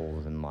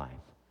loopholes in life.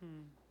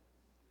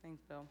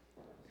 Thanks, Bill.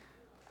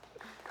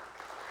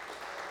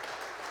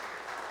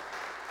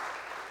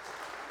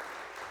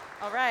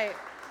 All right.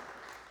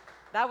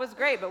 That was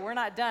great, but we're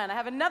not done. I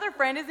have another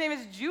friend. His name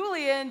is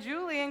Julian.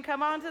 Julian,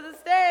 come on to the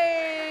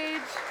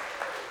stage.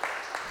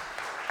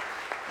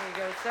 There you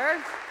go,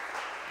 sir.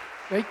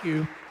 Thank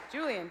you.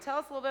 Julian, tell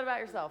us a little bit about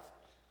yourself.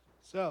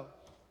 So,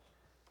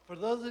 for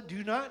those that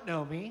do not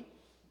know me,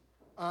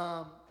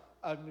 I'm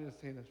going to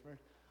say this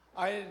first.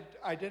 I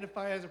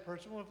identify as a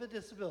person with a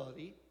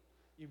disability.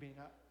 You may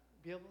not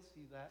be able to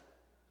see that.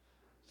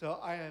 So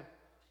I have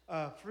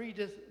a free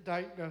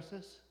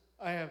diagnosis.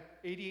 I have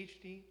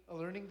ADHD, a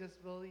learning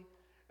disability,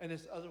 and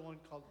this other one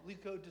called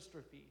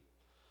leukodystrophy.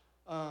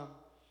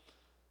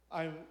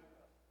 I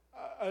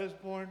was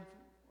born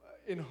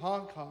in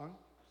Hong Kong,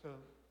 so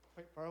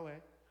quite far away,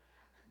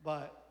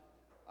 but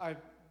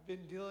I've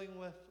been dealing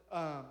with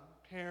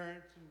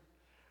parents and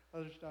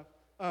other stuff.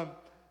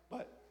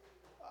 But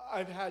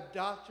I've had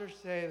doctors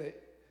say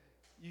that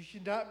you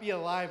should not be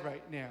alive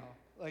right now.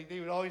 Like, they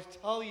would always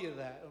tell you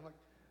that. I'm like,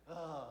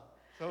 oh,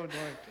 so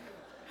annoying.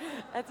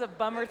 That's a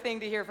bummer thing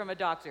to hear from a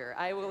doctor.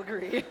 I will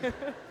agree.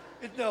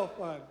 It's no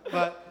fun,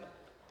 but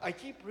I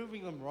keep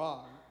proving them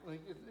wrong.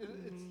 Like,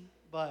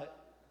 but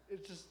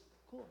it's just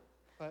cool.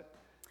 But,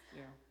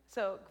 yeah.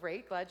 So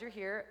great, glad you're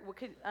here.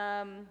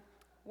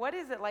 What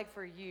is it like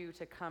for you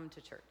to come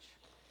to church?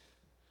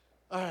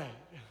 All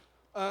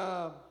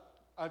right.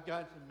 I've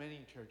gone to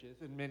many churches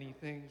and many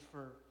things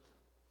for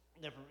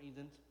different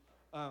reasons.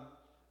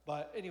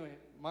 But anyway,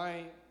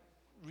 my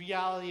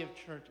reality of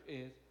church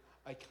is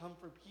I come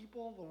for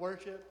people, the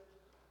worship,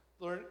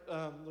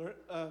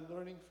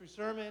 learning through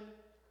sermon.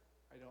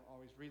 I don't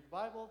always read the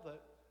Bible,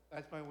 but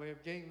that's my way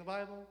of getting the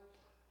Bible.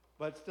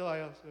 But still,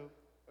 I also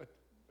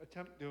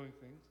attempt doing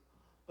things.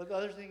 But the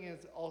other thing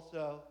is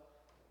also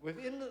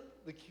within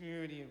the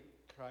community of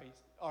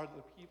Christ are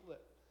the people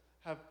that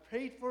have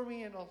prayed for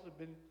me and also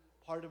been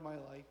part of my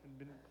life and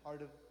been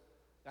part of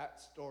that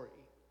story.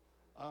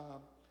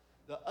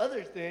 The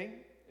other thing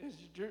is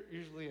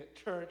usually at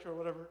church or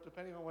whatever,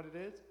 depending on what it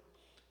is.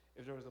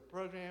 If there was a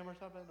program or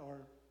something or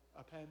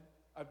a pen,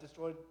 I've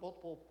destroyed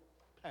multiple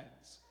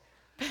pens.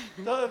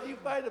 So if you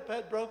find a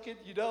pen broken,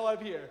 you know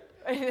I'm here.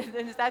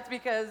 And that's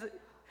because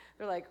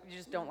they're like, you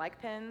just don't like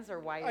pens, or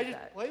why I is just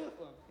that? play with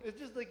them. It's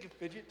just like a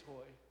fidget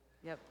toy.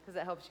 Yep, because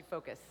it helps you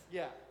focus.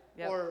 Yeah.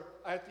 Yep. Or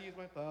I have to use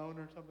my phone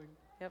or something.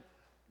 Yep.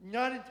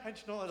 Not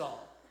intentional at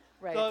all.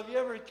 Right. So if you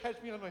ever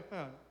catch me on my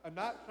phone, I'm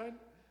not trying,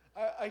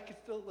 I can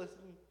still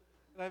listen.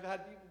 And I've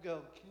had people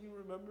go, can you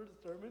remember the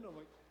sermon? I'm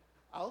like,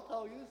 I'll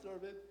tell you the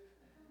sermon.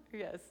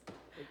 Yes.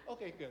 Like,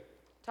 okay, good.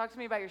 Talk to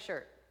me about your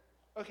shirt.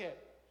 Okay.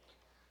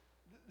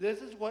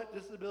 This is what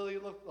disability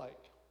looked like.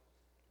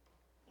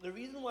 The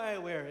reason why I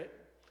wear it,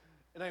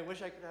 and I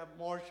wish I could have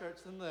more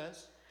shirts than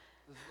this.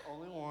 This is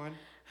only one.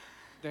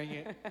 Dang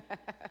it.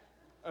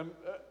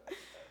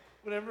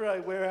 Whenever I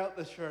wear out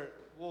the shirt,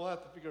 we'll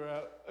have to figure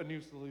out a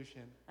new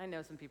solution. I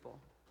know some people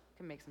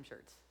can make some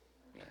shirts.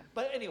 Yeah.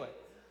 But anyway,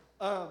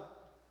 a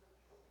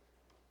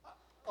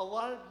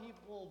lot of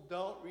people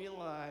don't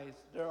realize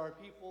there are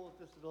people with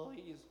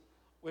disabilities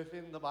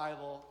within the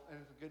Bible, and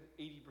it's a good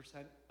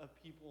 80% of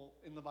people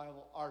in the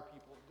Bible are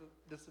people with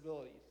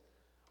disabilities.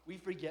 We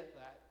forget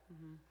that.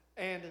 Mm-hmm.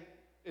 And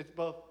it's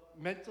both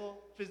mental,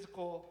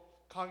 physical,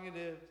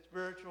 cognitive,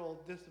 spiritual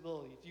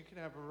disabilities. You can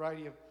have a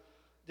variety of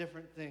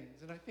different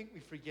things, and I think we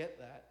forget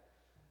that.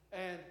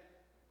 And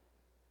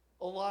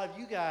a lot of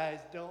you guys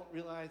don't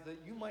realize that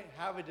you might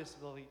have a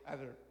disability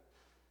either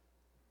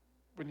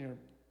when you're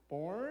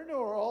born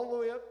or all the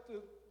way up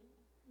to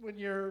when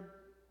you're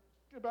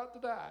about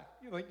to die.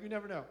 You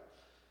never know.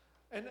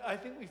 And I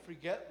think we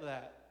forget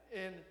that.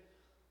 And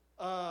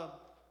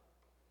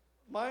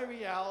my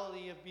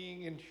reality of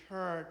being in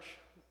church,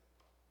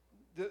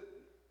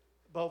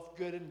 both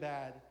good and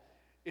bad,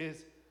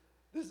 is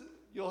this.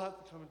 You'll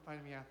have to come and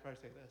find me after I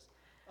say this,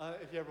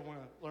 if you ever want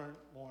to learn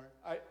more.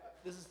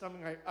 This is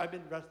something I've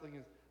been wrestling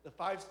is the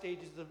 5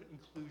 stages of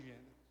inclusion,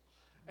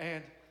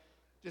 and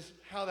just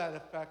how that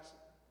affects.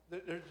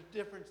 There's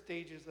different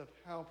stages of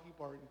how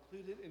people are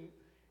included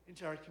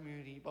into our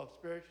community, both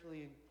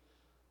spiritually and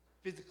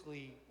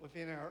physically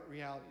within our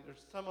reality.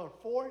 There's some are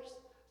forced,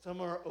 some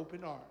are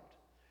open-armed.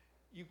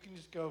 You can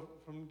just go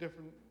from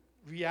different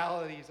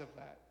realities of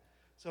that.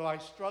 So I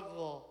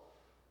struggle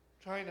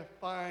trying to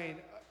find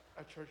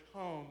a church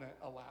home that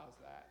allows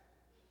that.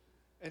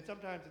 And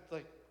sometimes it's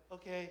like,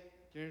 okay,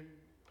 you're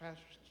a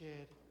pastor's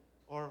kid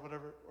or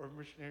whatever, or a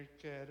missionary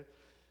kid,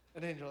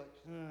 and then you're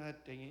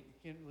like, dang it, you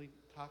can't really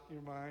talk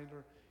your mind,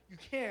 or you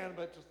can,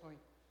 but just like,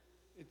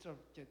 it sort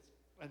of gets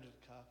under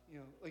the cuff,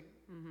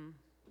 Mm-hmm.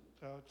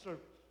 So it's sort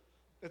of,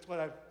 that's what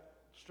I've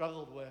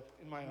struggled with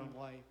in my own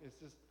life, is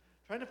just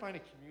trying to find a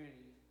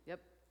community. Yep.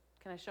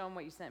 Can I show them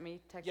what you sent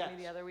me? Texted Yes. me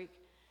the other week.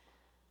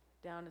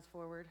 Down is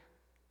forward.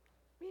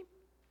 Beep.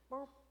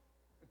 Boop.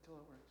 Until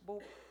it works.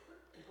 Boop.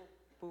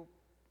 Boop.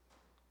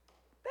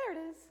 There it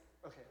is.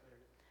 Okay,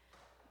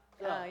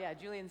 there it is. Yeah,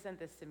 Julian sent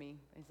this to me.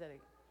 He said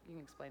you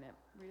can explain it.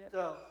 Read it.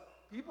 So,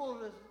 people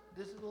with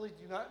disabilities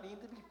do not need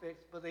to be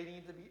fixed, but they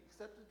need to be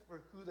accepted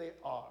for who they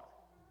are.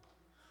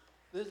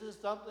 This is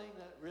something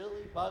that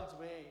really bugs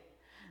me.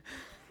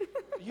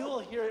 You will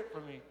hear it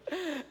from me.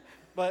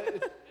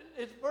 But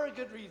it's for a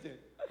good reason.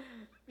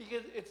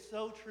 Because it's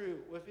so true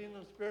within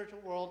the spiritual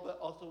world, but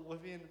also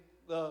within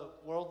the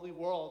worldly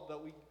world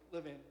that we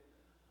live in.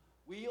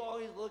 We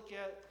always look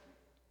at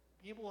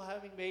people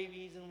having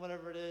babies and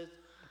whatever it is,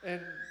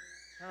 and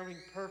having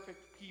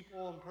perfect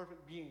people and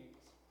perfect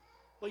beings.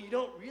 But you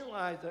don't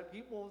realize that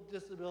people with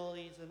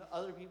disabilities and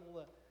other people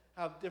that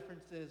have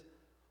differences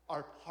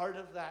are part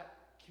of that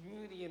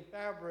community and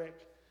fabric.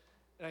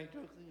 And I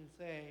jokingly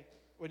say,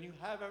 when you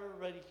have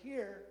everybody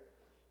here,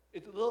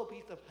 it's a little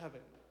piece of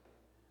heaven.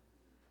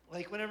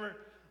 Like whenever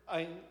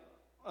I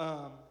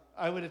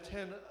would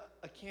attend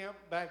a camp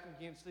back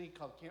in Kansas City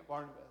called Camp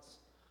Barnabas.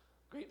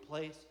 Great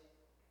place.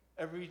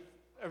 Every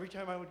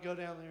time I would go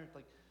down there, it's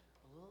like,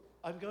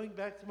 I'm going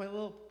back to my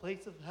little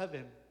place of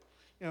heaven.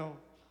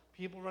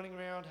 People running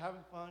around,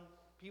 having fun,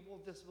 people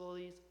with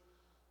disabilities.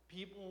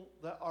 people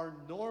that are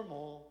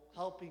normal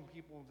helping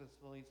people with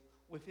disabilities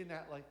within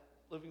that life,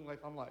 living life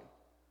on life.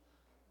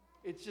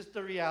 It's just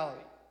the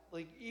reality.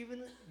 Like,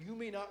 even you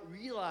may not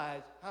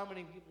realize how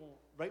many people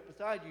right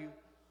beside you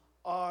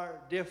are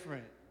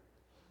different.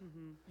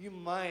 You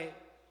might,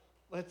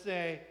 let's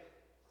say,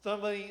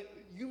 somebody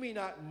you may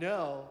not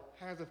know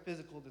has a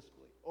physical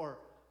disability or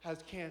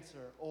has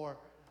cancer or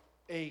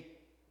a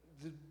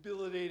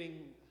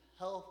debilitating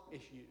health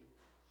issue.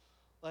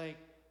 Like,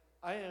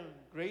 I am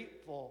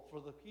grateful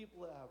for the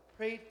people that have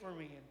prayed for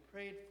me and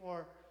prayed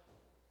for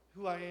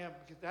who I am,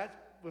 because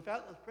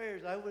without those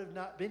prayers, I would have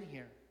not been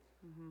here.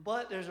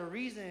 But there's a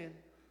reason,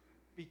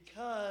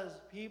 because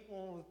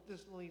people with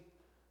disabilities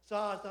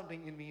saw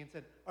something in me and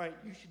said, all right,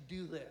 you should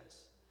do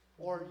this,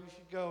 or you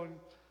should go and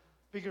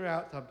figure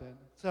out something.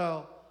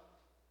 So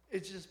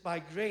it's just by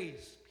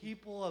grace.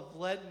 People have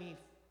led me,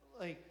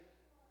 like,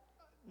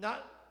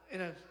 not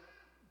in a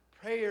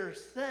prayer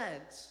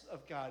sense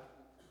of God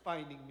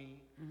finding me.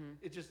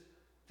 It's just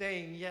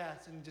saying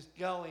yes and just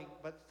going,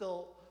 but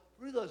still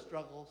through those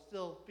struggles,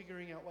 still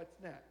figuring out what's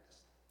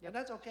next. And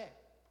that's okay.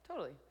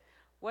 Totally.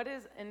 What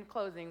is, in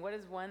closing, what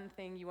is one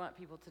thing you want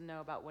people to know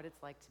about what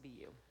it's like to be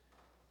you?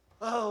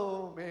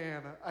 Oh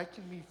man, I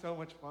can be so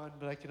much fun,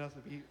 but I can also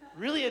be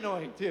really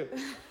annoying too.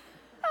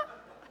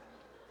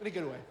 In a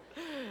good way.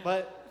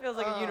 But Feels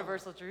like a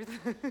universal truth.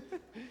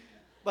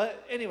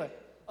 but anyway,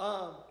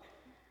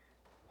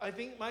 I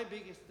think my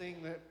biggest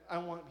thing that I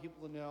want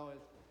people to know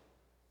is,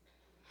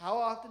 how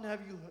often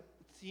have you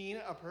seen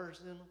a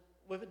person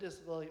with a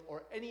disability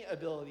or any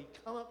ability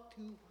come up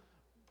to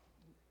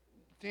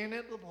stand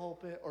at the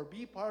pulpit or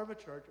be part of a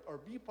church or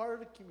be part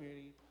of a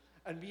community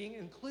and being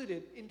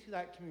included into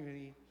that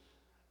community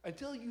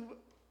until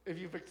if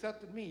you've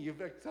accepted me, you've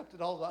accepted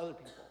all the other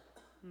people,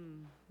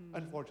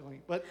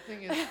 unfortunately. But the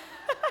thing is,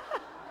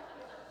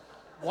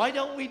 why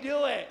don't we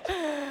do it?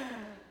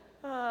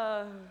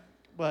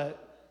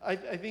 But I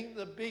think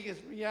the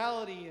biggest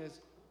reality is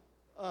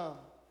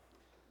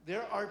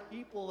there are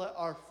people that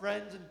are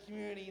friends and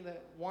community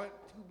that want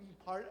to be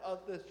part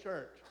of this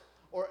church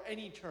or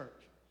any church.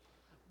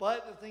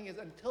 But the thing is,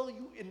 until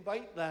you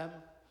invite them,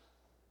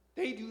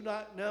 they do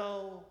not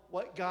know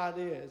what God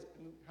is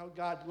and how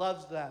God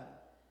loves them.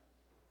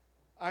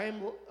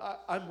 I'm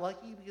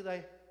lucky because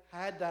I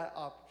had that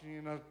opportunity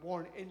and I was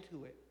born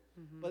into it.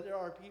 But there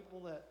are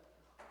people that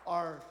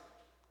are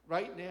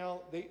right now,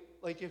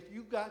 like if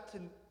you got to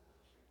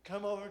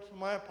come over to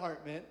my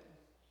apartment,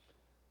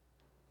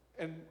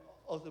 and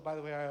also, by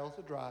the way, I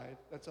also drive.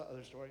 That's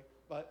another story.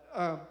 But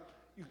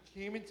you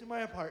came into my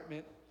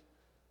apartment,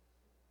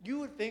 you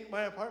would think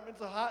my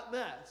apartment's a hot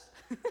mess.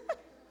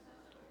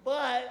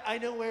 But I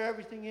know where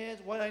everything is,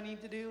 what I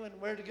need to do,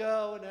 and where to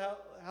go, and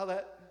how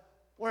that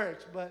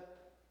works.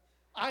 But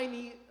I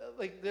need,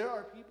 there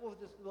are people with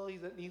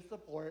disabilities that need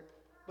support,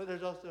 but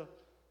there's also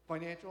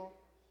financial,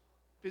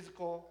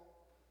 physical,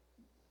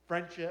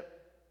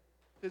 friendship,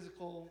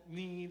 physical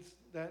needs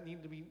that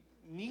need to be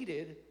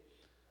needed.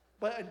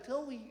 But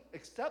until we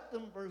accept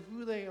them for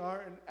who they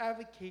are and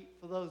advocate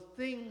for those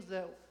things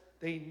that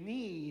they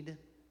need,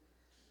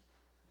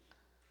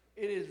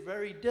 it is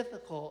very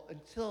difficult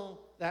until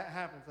that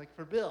happens. Like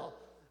for Bill,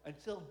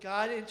 until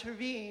God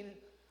intervened,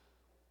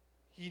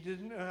 he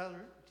didn't know how to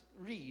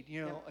read,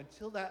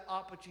 until that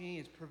opportunity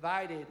is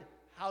provided,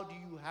 how do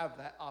you have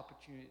that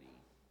opportunity?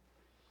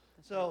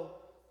 So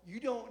you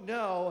don't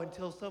know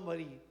until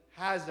somebody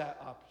has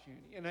that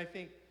opportunity. And I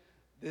think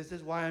this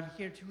is why I'm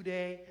here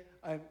today.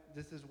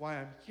 This is why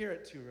I'm here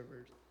at Two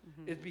Rivers.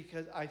 Is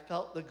because I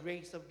felt the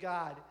grace of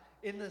God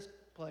in this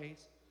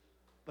place.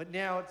 But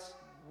now it's,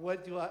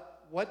 what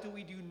do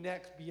we do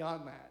next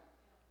beyond that?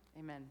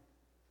 Amen.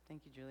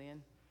 Thank you,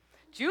 Julian.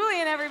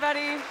 Julian,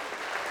 everybody.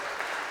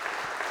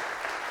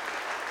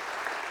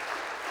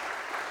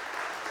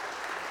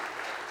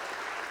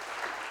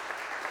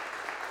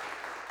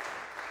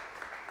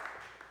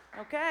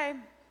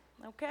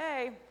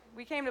 Okay.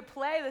 We came to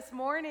play this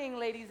morning,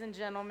 ladies and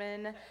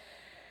gentlemen.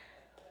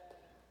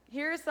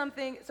 Here's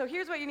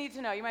what you need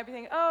to know. You might be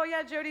thinking, oh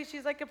yeah, Jody,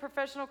 she's like a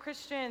professional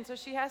Christian, so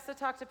she has to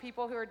talk to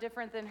people who are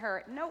different than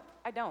her. Nope,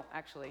 I don't,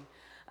 actually.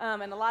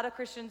 And a lot of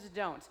Christians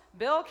don't.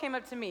 Bill came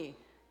up to me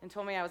and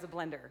told me I was a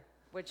blender,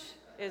 which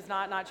is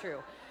not true.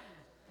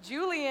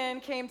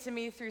 Julian came to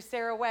me through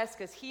Sarah West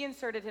because he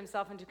inserted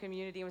himself into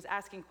community and was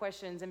asking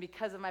questions, and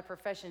because of my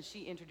profession,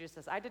 she introduced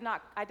us. I did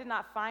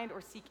not find or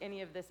seek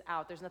any of this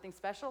out. There's nothing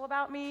special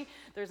about me.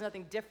 There's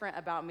nothing different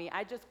about me.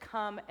 I just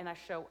come and I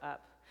show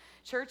up.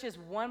 Church is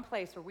one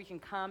place where we can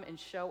come and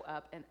show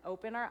up and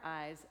open our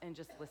eyes and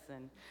just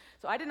listen.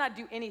 So I did not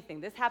do anything.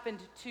 This happened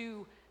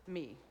to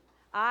me.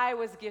 I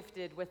was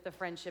gifted with the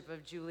friendship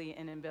of Julie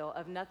and Bill,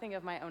 of nothing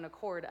of my own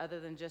accord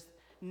other than just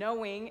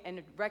knowing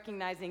and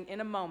recognizing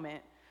in a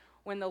moment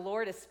when the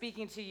Lord is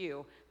speaking to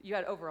you. You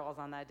had overalls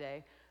on that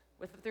day,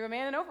 through a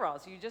man in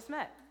overalls you just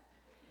met.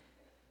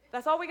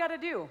 That's all we got to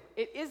do.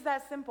 It is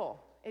that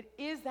simple. It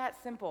is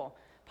that simple.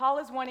 Paul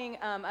is wanting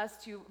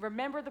us to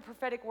remember the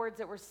prophetic words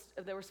that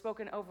were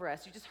spoken over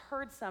us. You just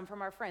heard some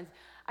from our friends.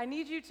 I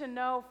need you to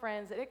know,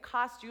 friends, that it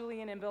costs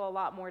Julian and Bill a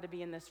lot more to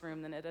be in this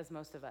room than it does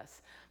most of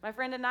us. My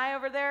friend Anaya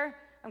over there,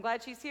 I'm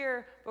glad she's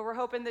here, but we're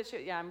hoping that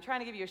I'm trying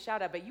to give you a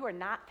shout out, but you are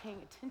not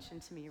paying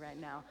attention to me right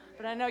now.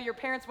 But I know your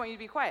parents want you to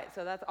be quiet,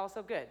 so that's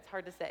also good. It's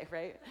hard to say,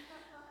 right?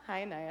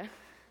 Hi, Anaya.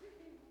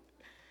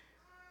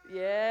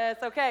 Yes,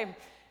 okay.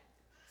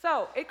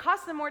 So it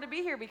costs them more to be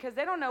here because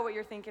they don't know what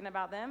you're thinking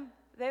about them.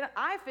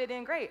 I fit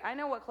in great. I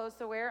know what clothes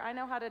to wear. I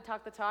know how to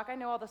talk the talk. I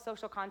know all the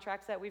social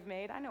contracts that we've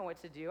made. I know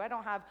what to do. I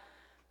don't have,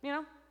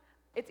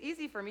 it's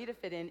easy for me to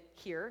fit in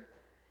here.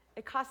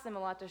 It costs them a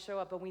lot to show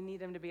up, but we need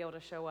them to be able to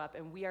show up,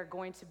 and we are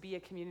going to be a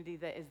community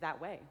that is that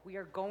way. We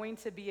are going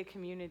to be a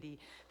community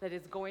that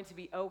is going to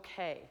be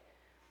okay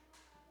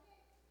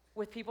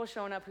with people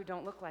showing up who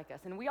don't look like us.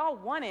 And we all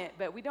want it,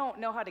 but we don't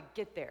know how to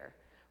get there,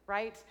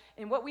 right?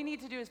 And what we need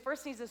to do is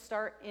first needs to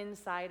start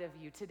inside of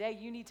you. Today,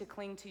 you need to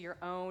cling to your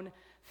own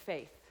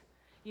faith.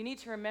 You need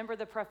to remember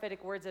the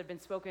prophetic words that have been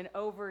spoken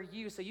over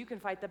you so you can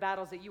fight the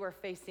battles that you are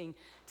facing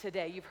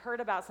today. You've heard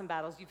about some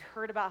battles. You've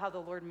heard about how the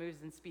Lord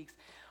moves and speaks.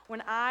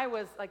 When I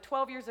was like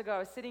 12 years ago, I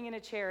was sitting in a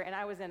chair and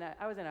I was in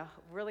a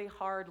really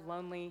hard,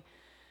 lonely,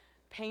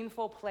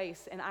 painful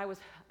place, and I was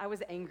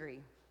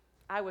angry.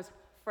 I was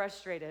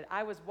frustrated.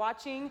 I was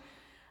watching.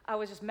 I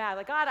was just mad.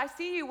 Like, God, I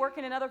see you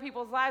working in other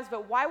people's lives,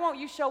 but why won't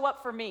you show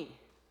up for me?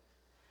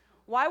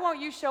 Why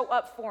won't you show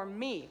up for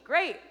me?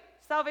 Great.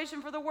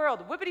 Salvation for the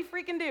world. Whippity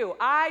freaking do.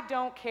 I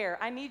don't care.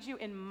 I need you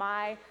in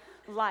my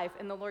life.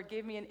 And the Lord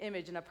gave me an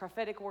image and a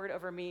prophetic word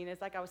over me. And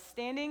it's like I was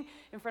standing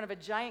in front of a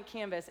giant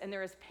canvas, and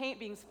there is paint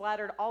being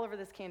splattered all over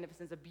this canvas.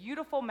 It's a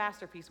beautiful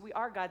masterpiece. We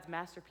are God's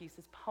masterpiece,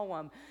 his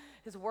poem,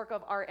 his work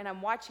of art. And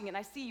I'm watching it, and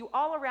I see you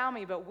all around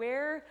me, but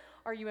where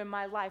are you in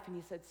my life? And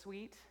he said,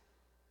 sweet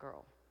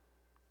girl.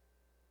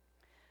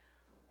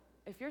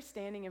 If you're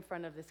standing in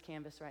front of this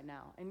canvas right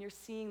now, and you're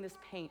seeing this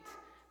paint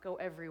go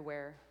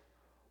everywhere,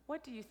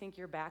 what do you think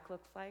your back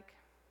looks like?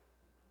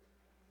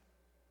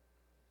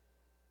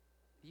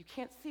 You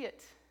can't see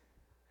it,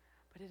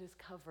 but it is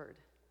covered.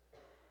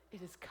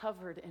 It is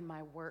covered in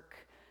my work.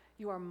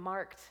 You are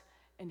marked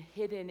and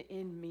hidden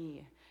in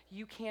me.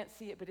 You can't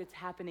see it, but it's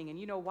happening. And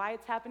you know why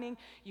it's happening?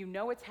 You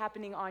know it's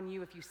happening on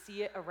you if you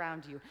see it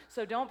around you.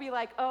 So don't be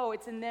like, oh,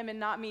 it's in them and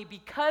not me.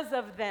 Because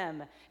of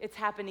them, it's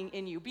happening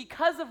in you.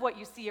 Because of what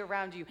you see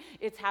around you,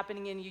 it's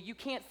happening in you. You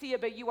can't see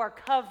it, but you are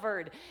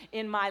covered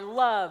in my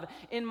love,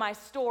 in my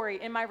story,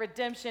 in my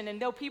redemption.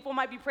 And though people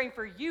might be praying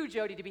for you,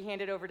 Jody, to be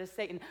handed over to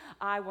Satan,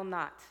 I will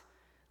not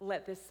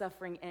let this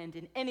suffering end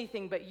in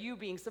anything but you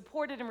being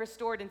supported and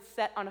restored and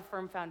set on a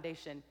firm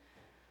foundation.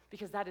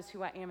 Because that is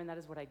who I am and that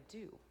is what I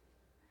do.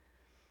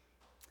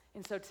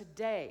 And so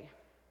today,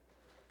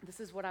 this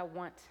is what I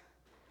want.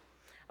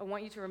 I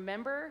want you to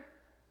remember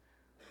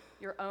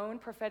your own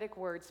prophetic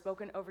words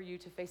spoken over you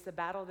to face the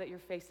battle that you're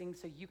facing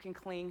so you can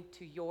cling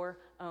to your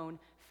own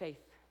faith.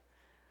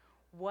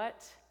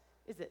 What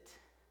is it?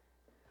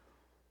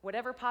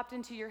 Whatever popped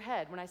into your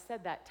head when I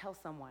said that, tell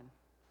someone.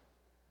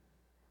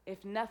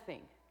 If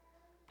nothing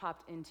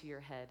popped into your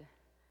head,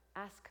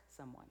 ask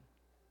someone.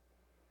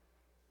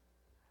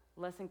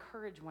 Let's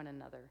encourage one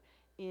another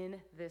in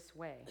this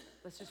way.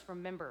 Let's just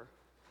remember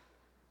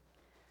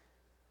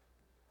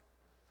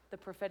the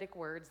prophetic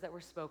words that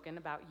were spoken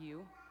about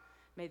you.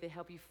 May they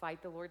help you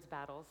fight the Lord's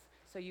battles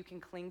so you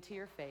can cling to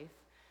your faith.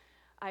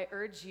 I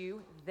urge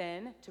you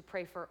then to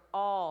pray for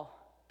all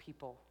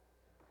people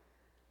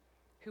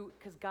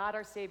because God,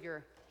 our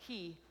Savior,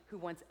 he who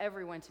wants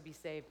everyone to be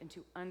saved and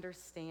to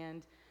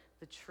understand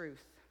the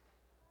truth.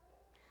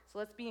 So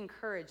let's be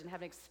encouraged and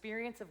have an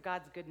experience of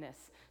God's goodness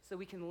so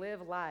we can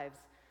live lives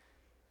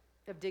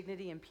of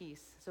dignity and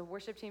peace. So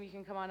worship team, you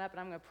can come on up and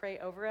I'm going to pray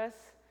over us.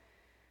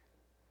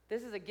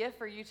 This is a gift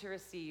for you to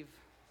receive.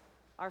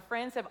 Our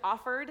friends have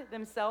offered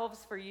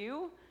themselves for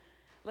you.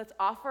 Let's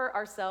offer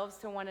ourselves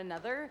to one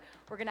another.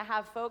 We're going to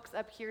have folks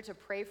up here to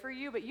pray for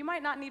you, but you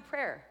might not need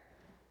prayer.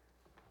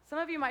 Some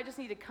of you might just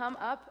need to come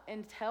up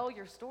and tell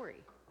your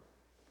story.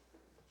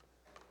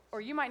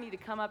 Or you might need to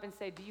come up and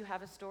say, do you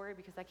have a story?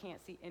 Because I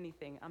can't see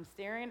anything. I'm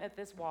staring at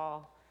this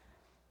wall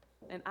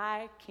and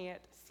I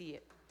can't see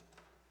it.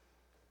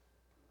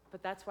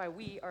 But that's why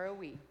we are a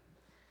we.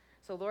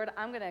 So Lord,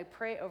 I'm going to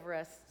pray over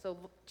us. So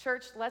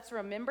church, let's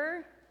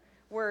remember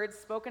words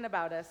spoken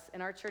about us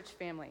in our church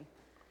family.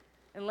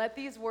 And let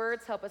these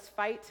words help us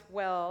fight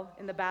well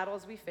in the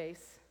battles we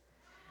face.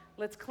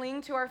 Let's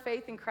cling to our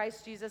faith in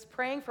Christ Jesus,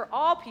 praying for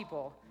all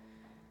people.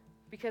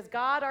 Because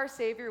God, our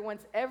Savior,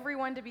 wants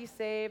everyone to be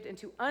saved and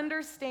to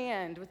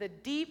understand with a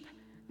deep,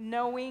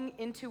 knowing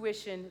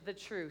intuition the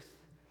truth.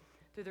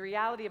 Through the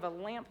reality of a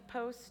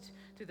lamppost,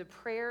 through the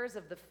prayers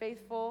of the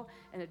faithful,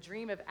 and a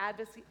dream of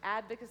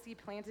advocacy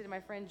planted in my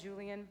friend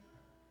Julian.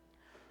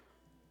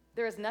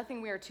 There is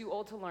nothing we are too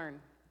old to learn.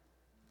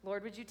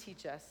 Lord, would you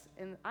teach us?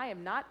 And I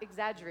am not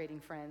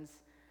exaggerating, friends.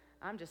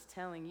 I'm just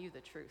telling you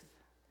the truth.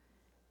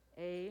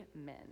 Amen.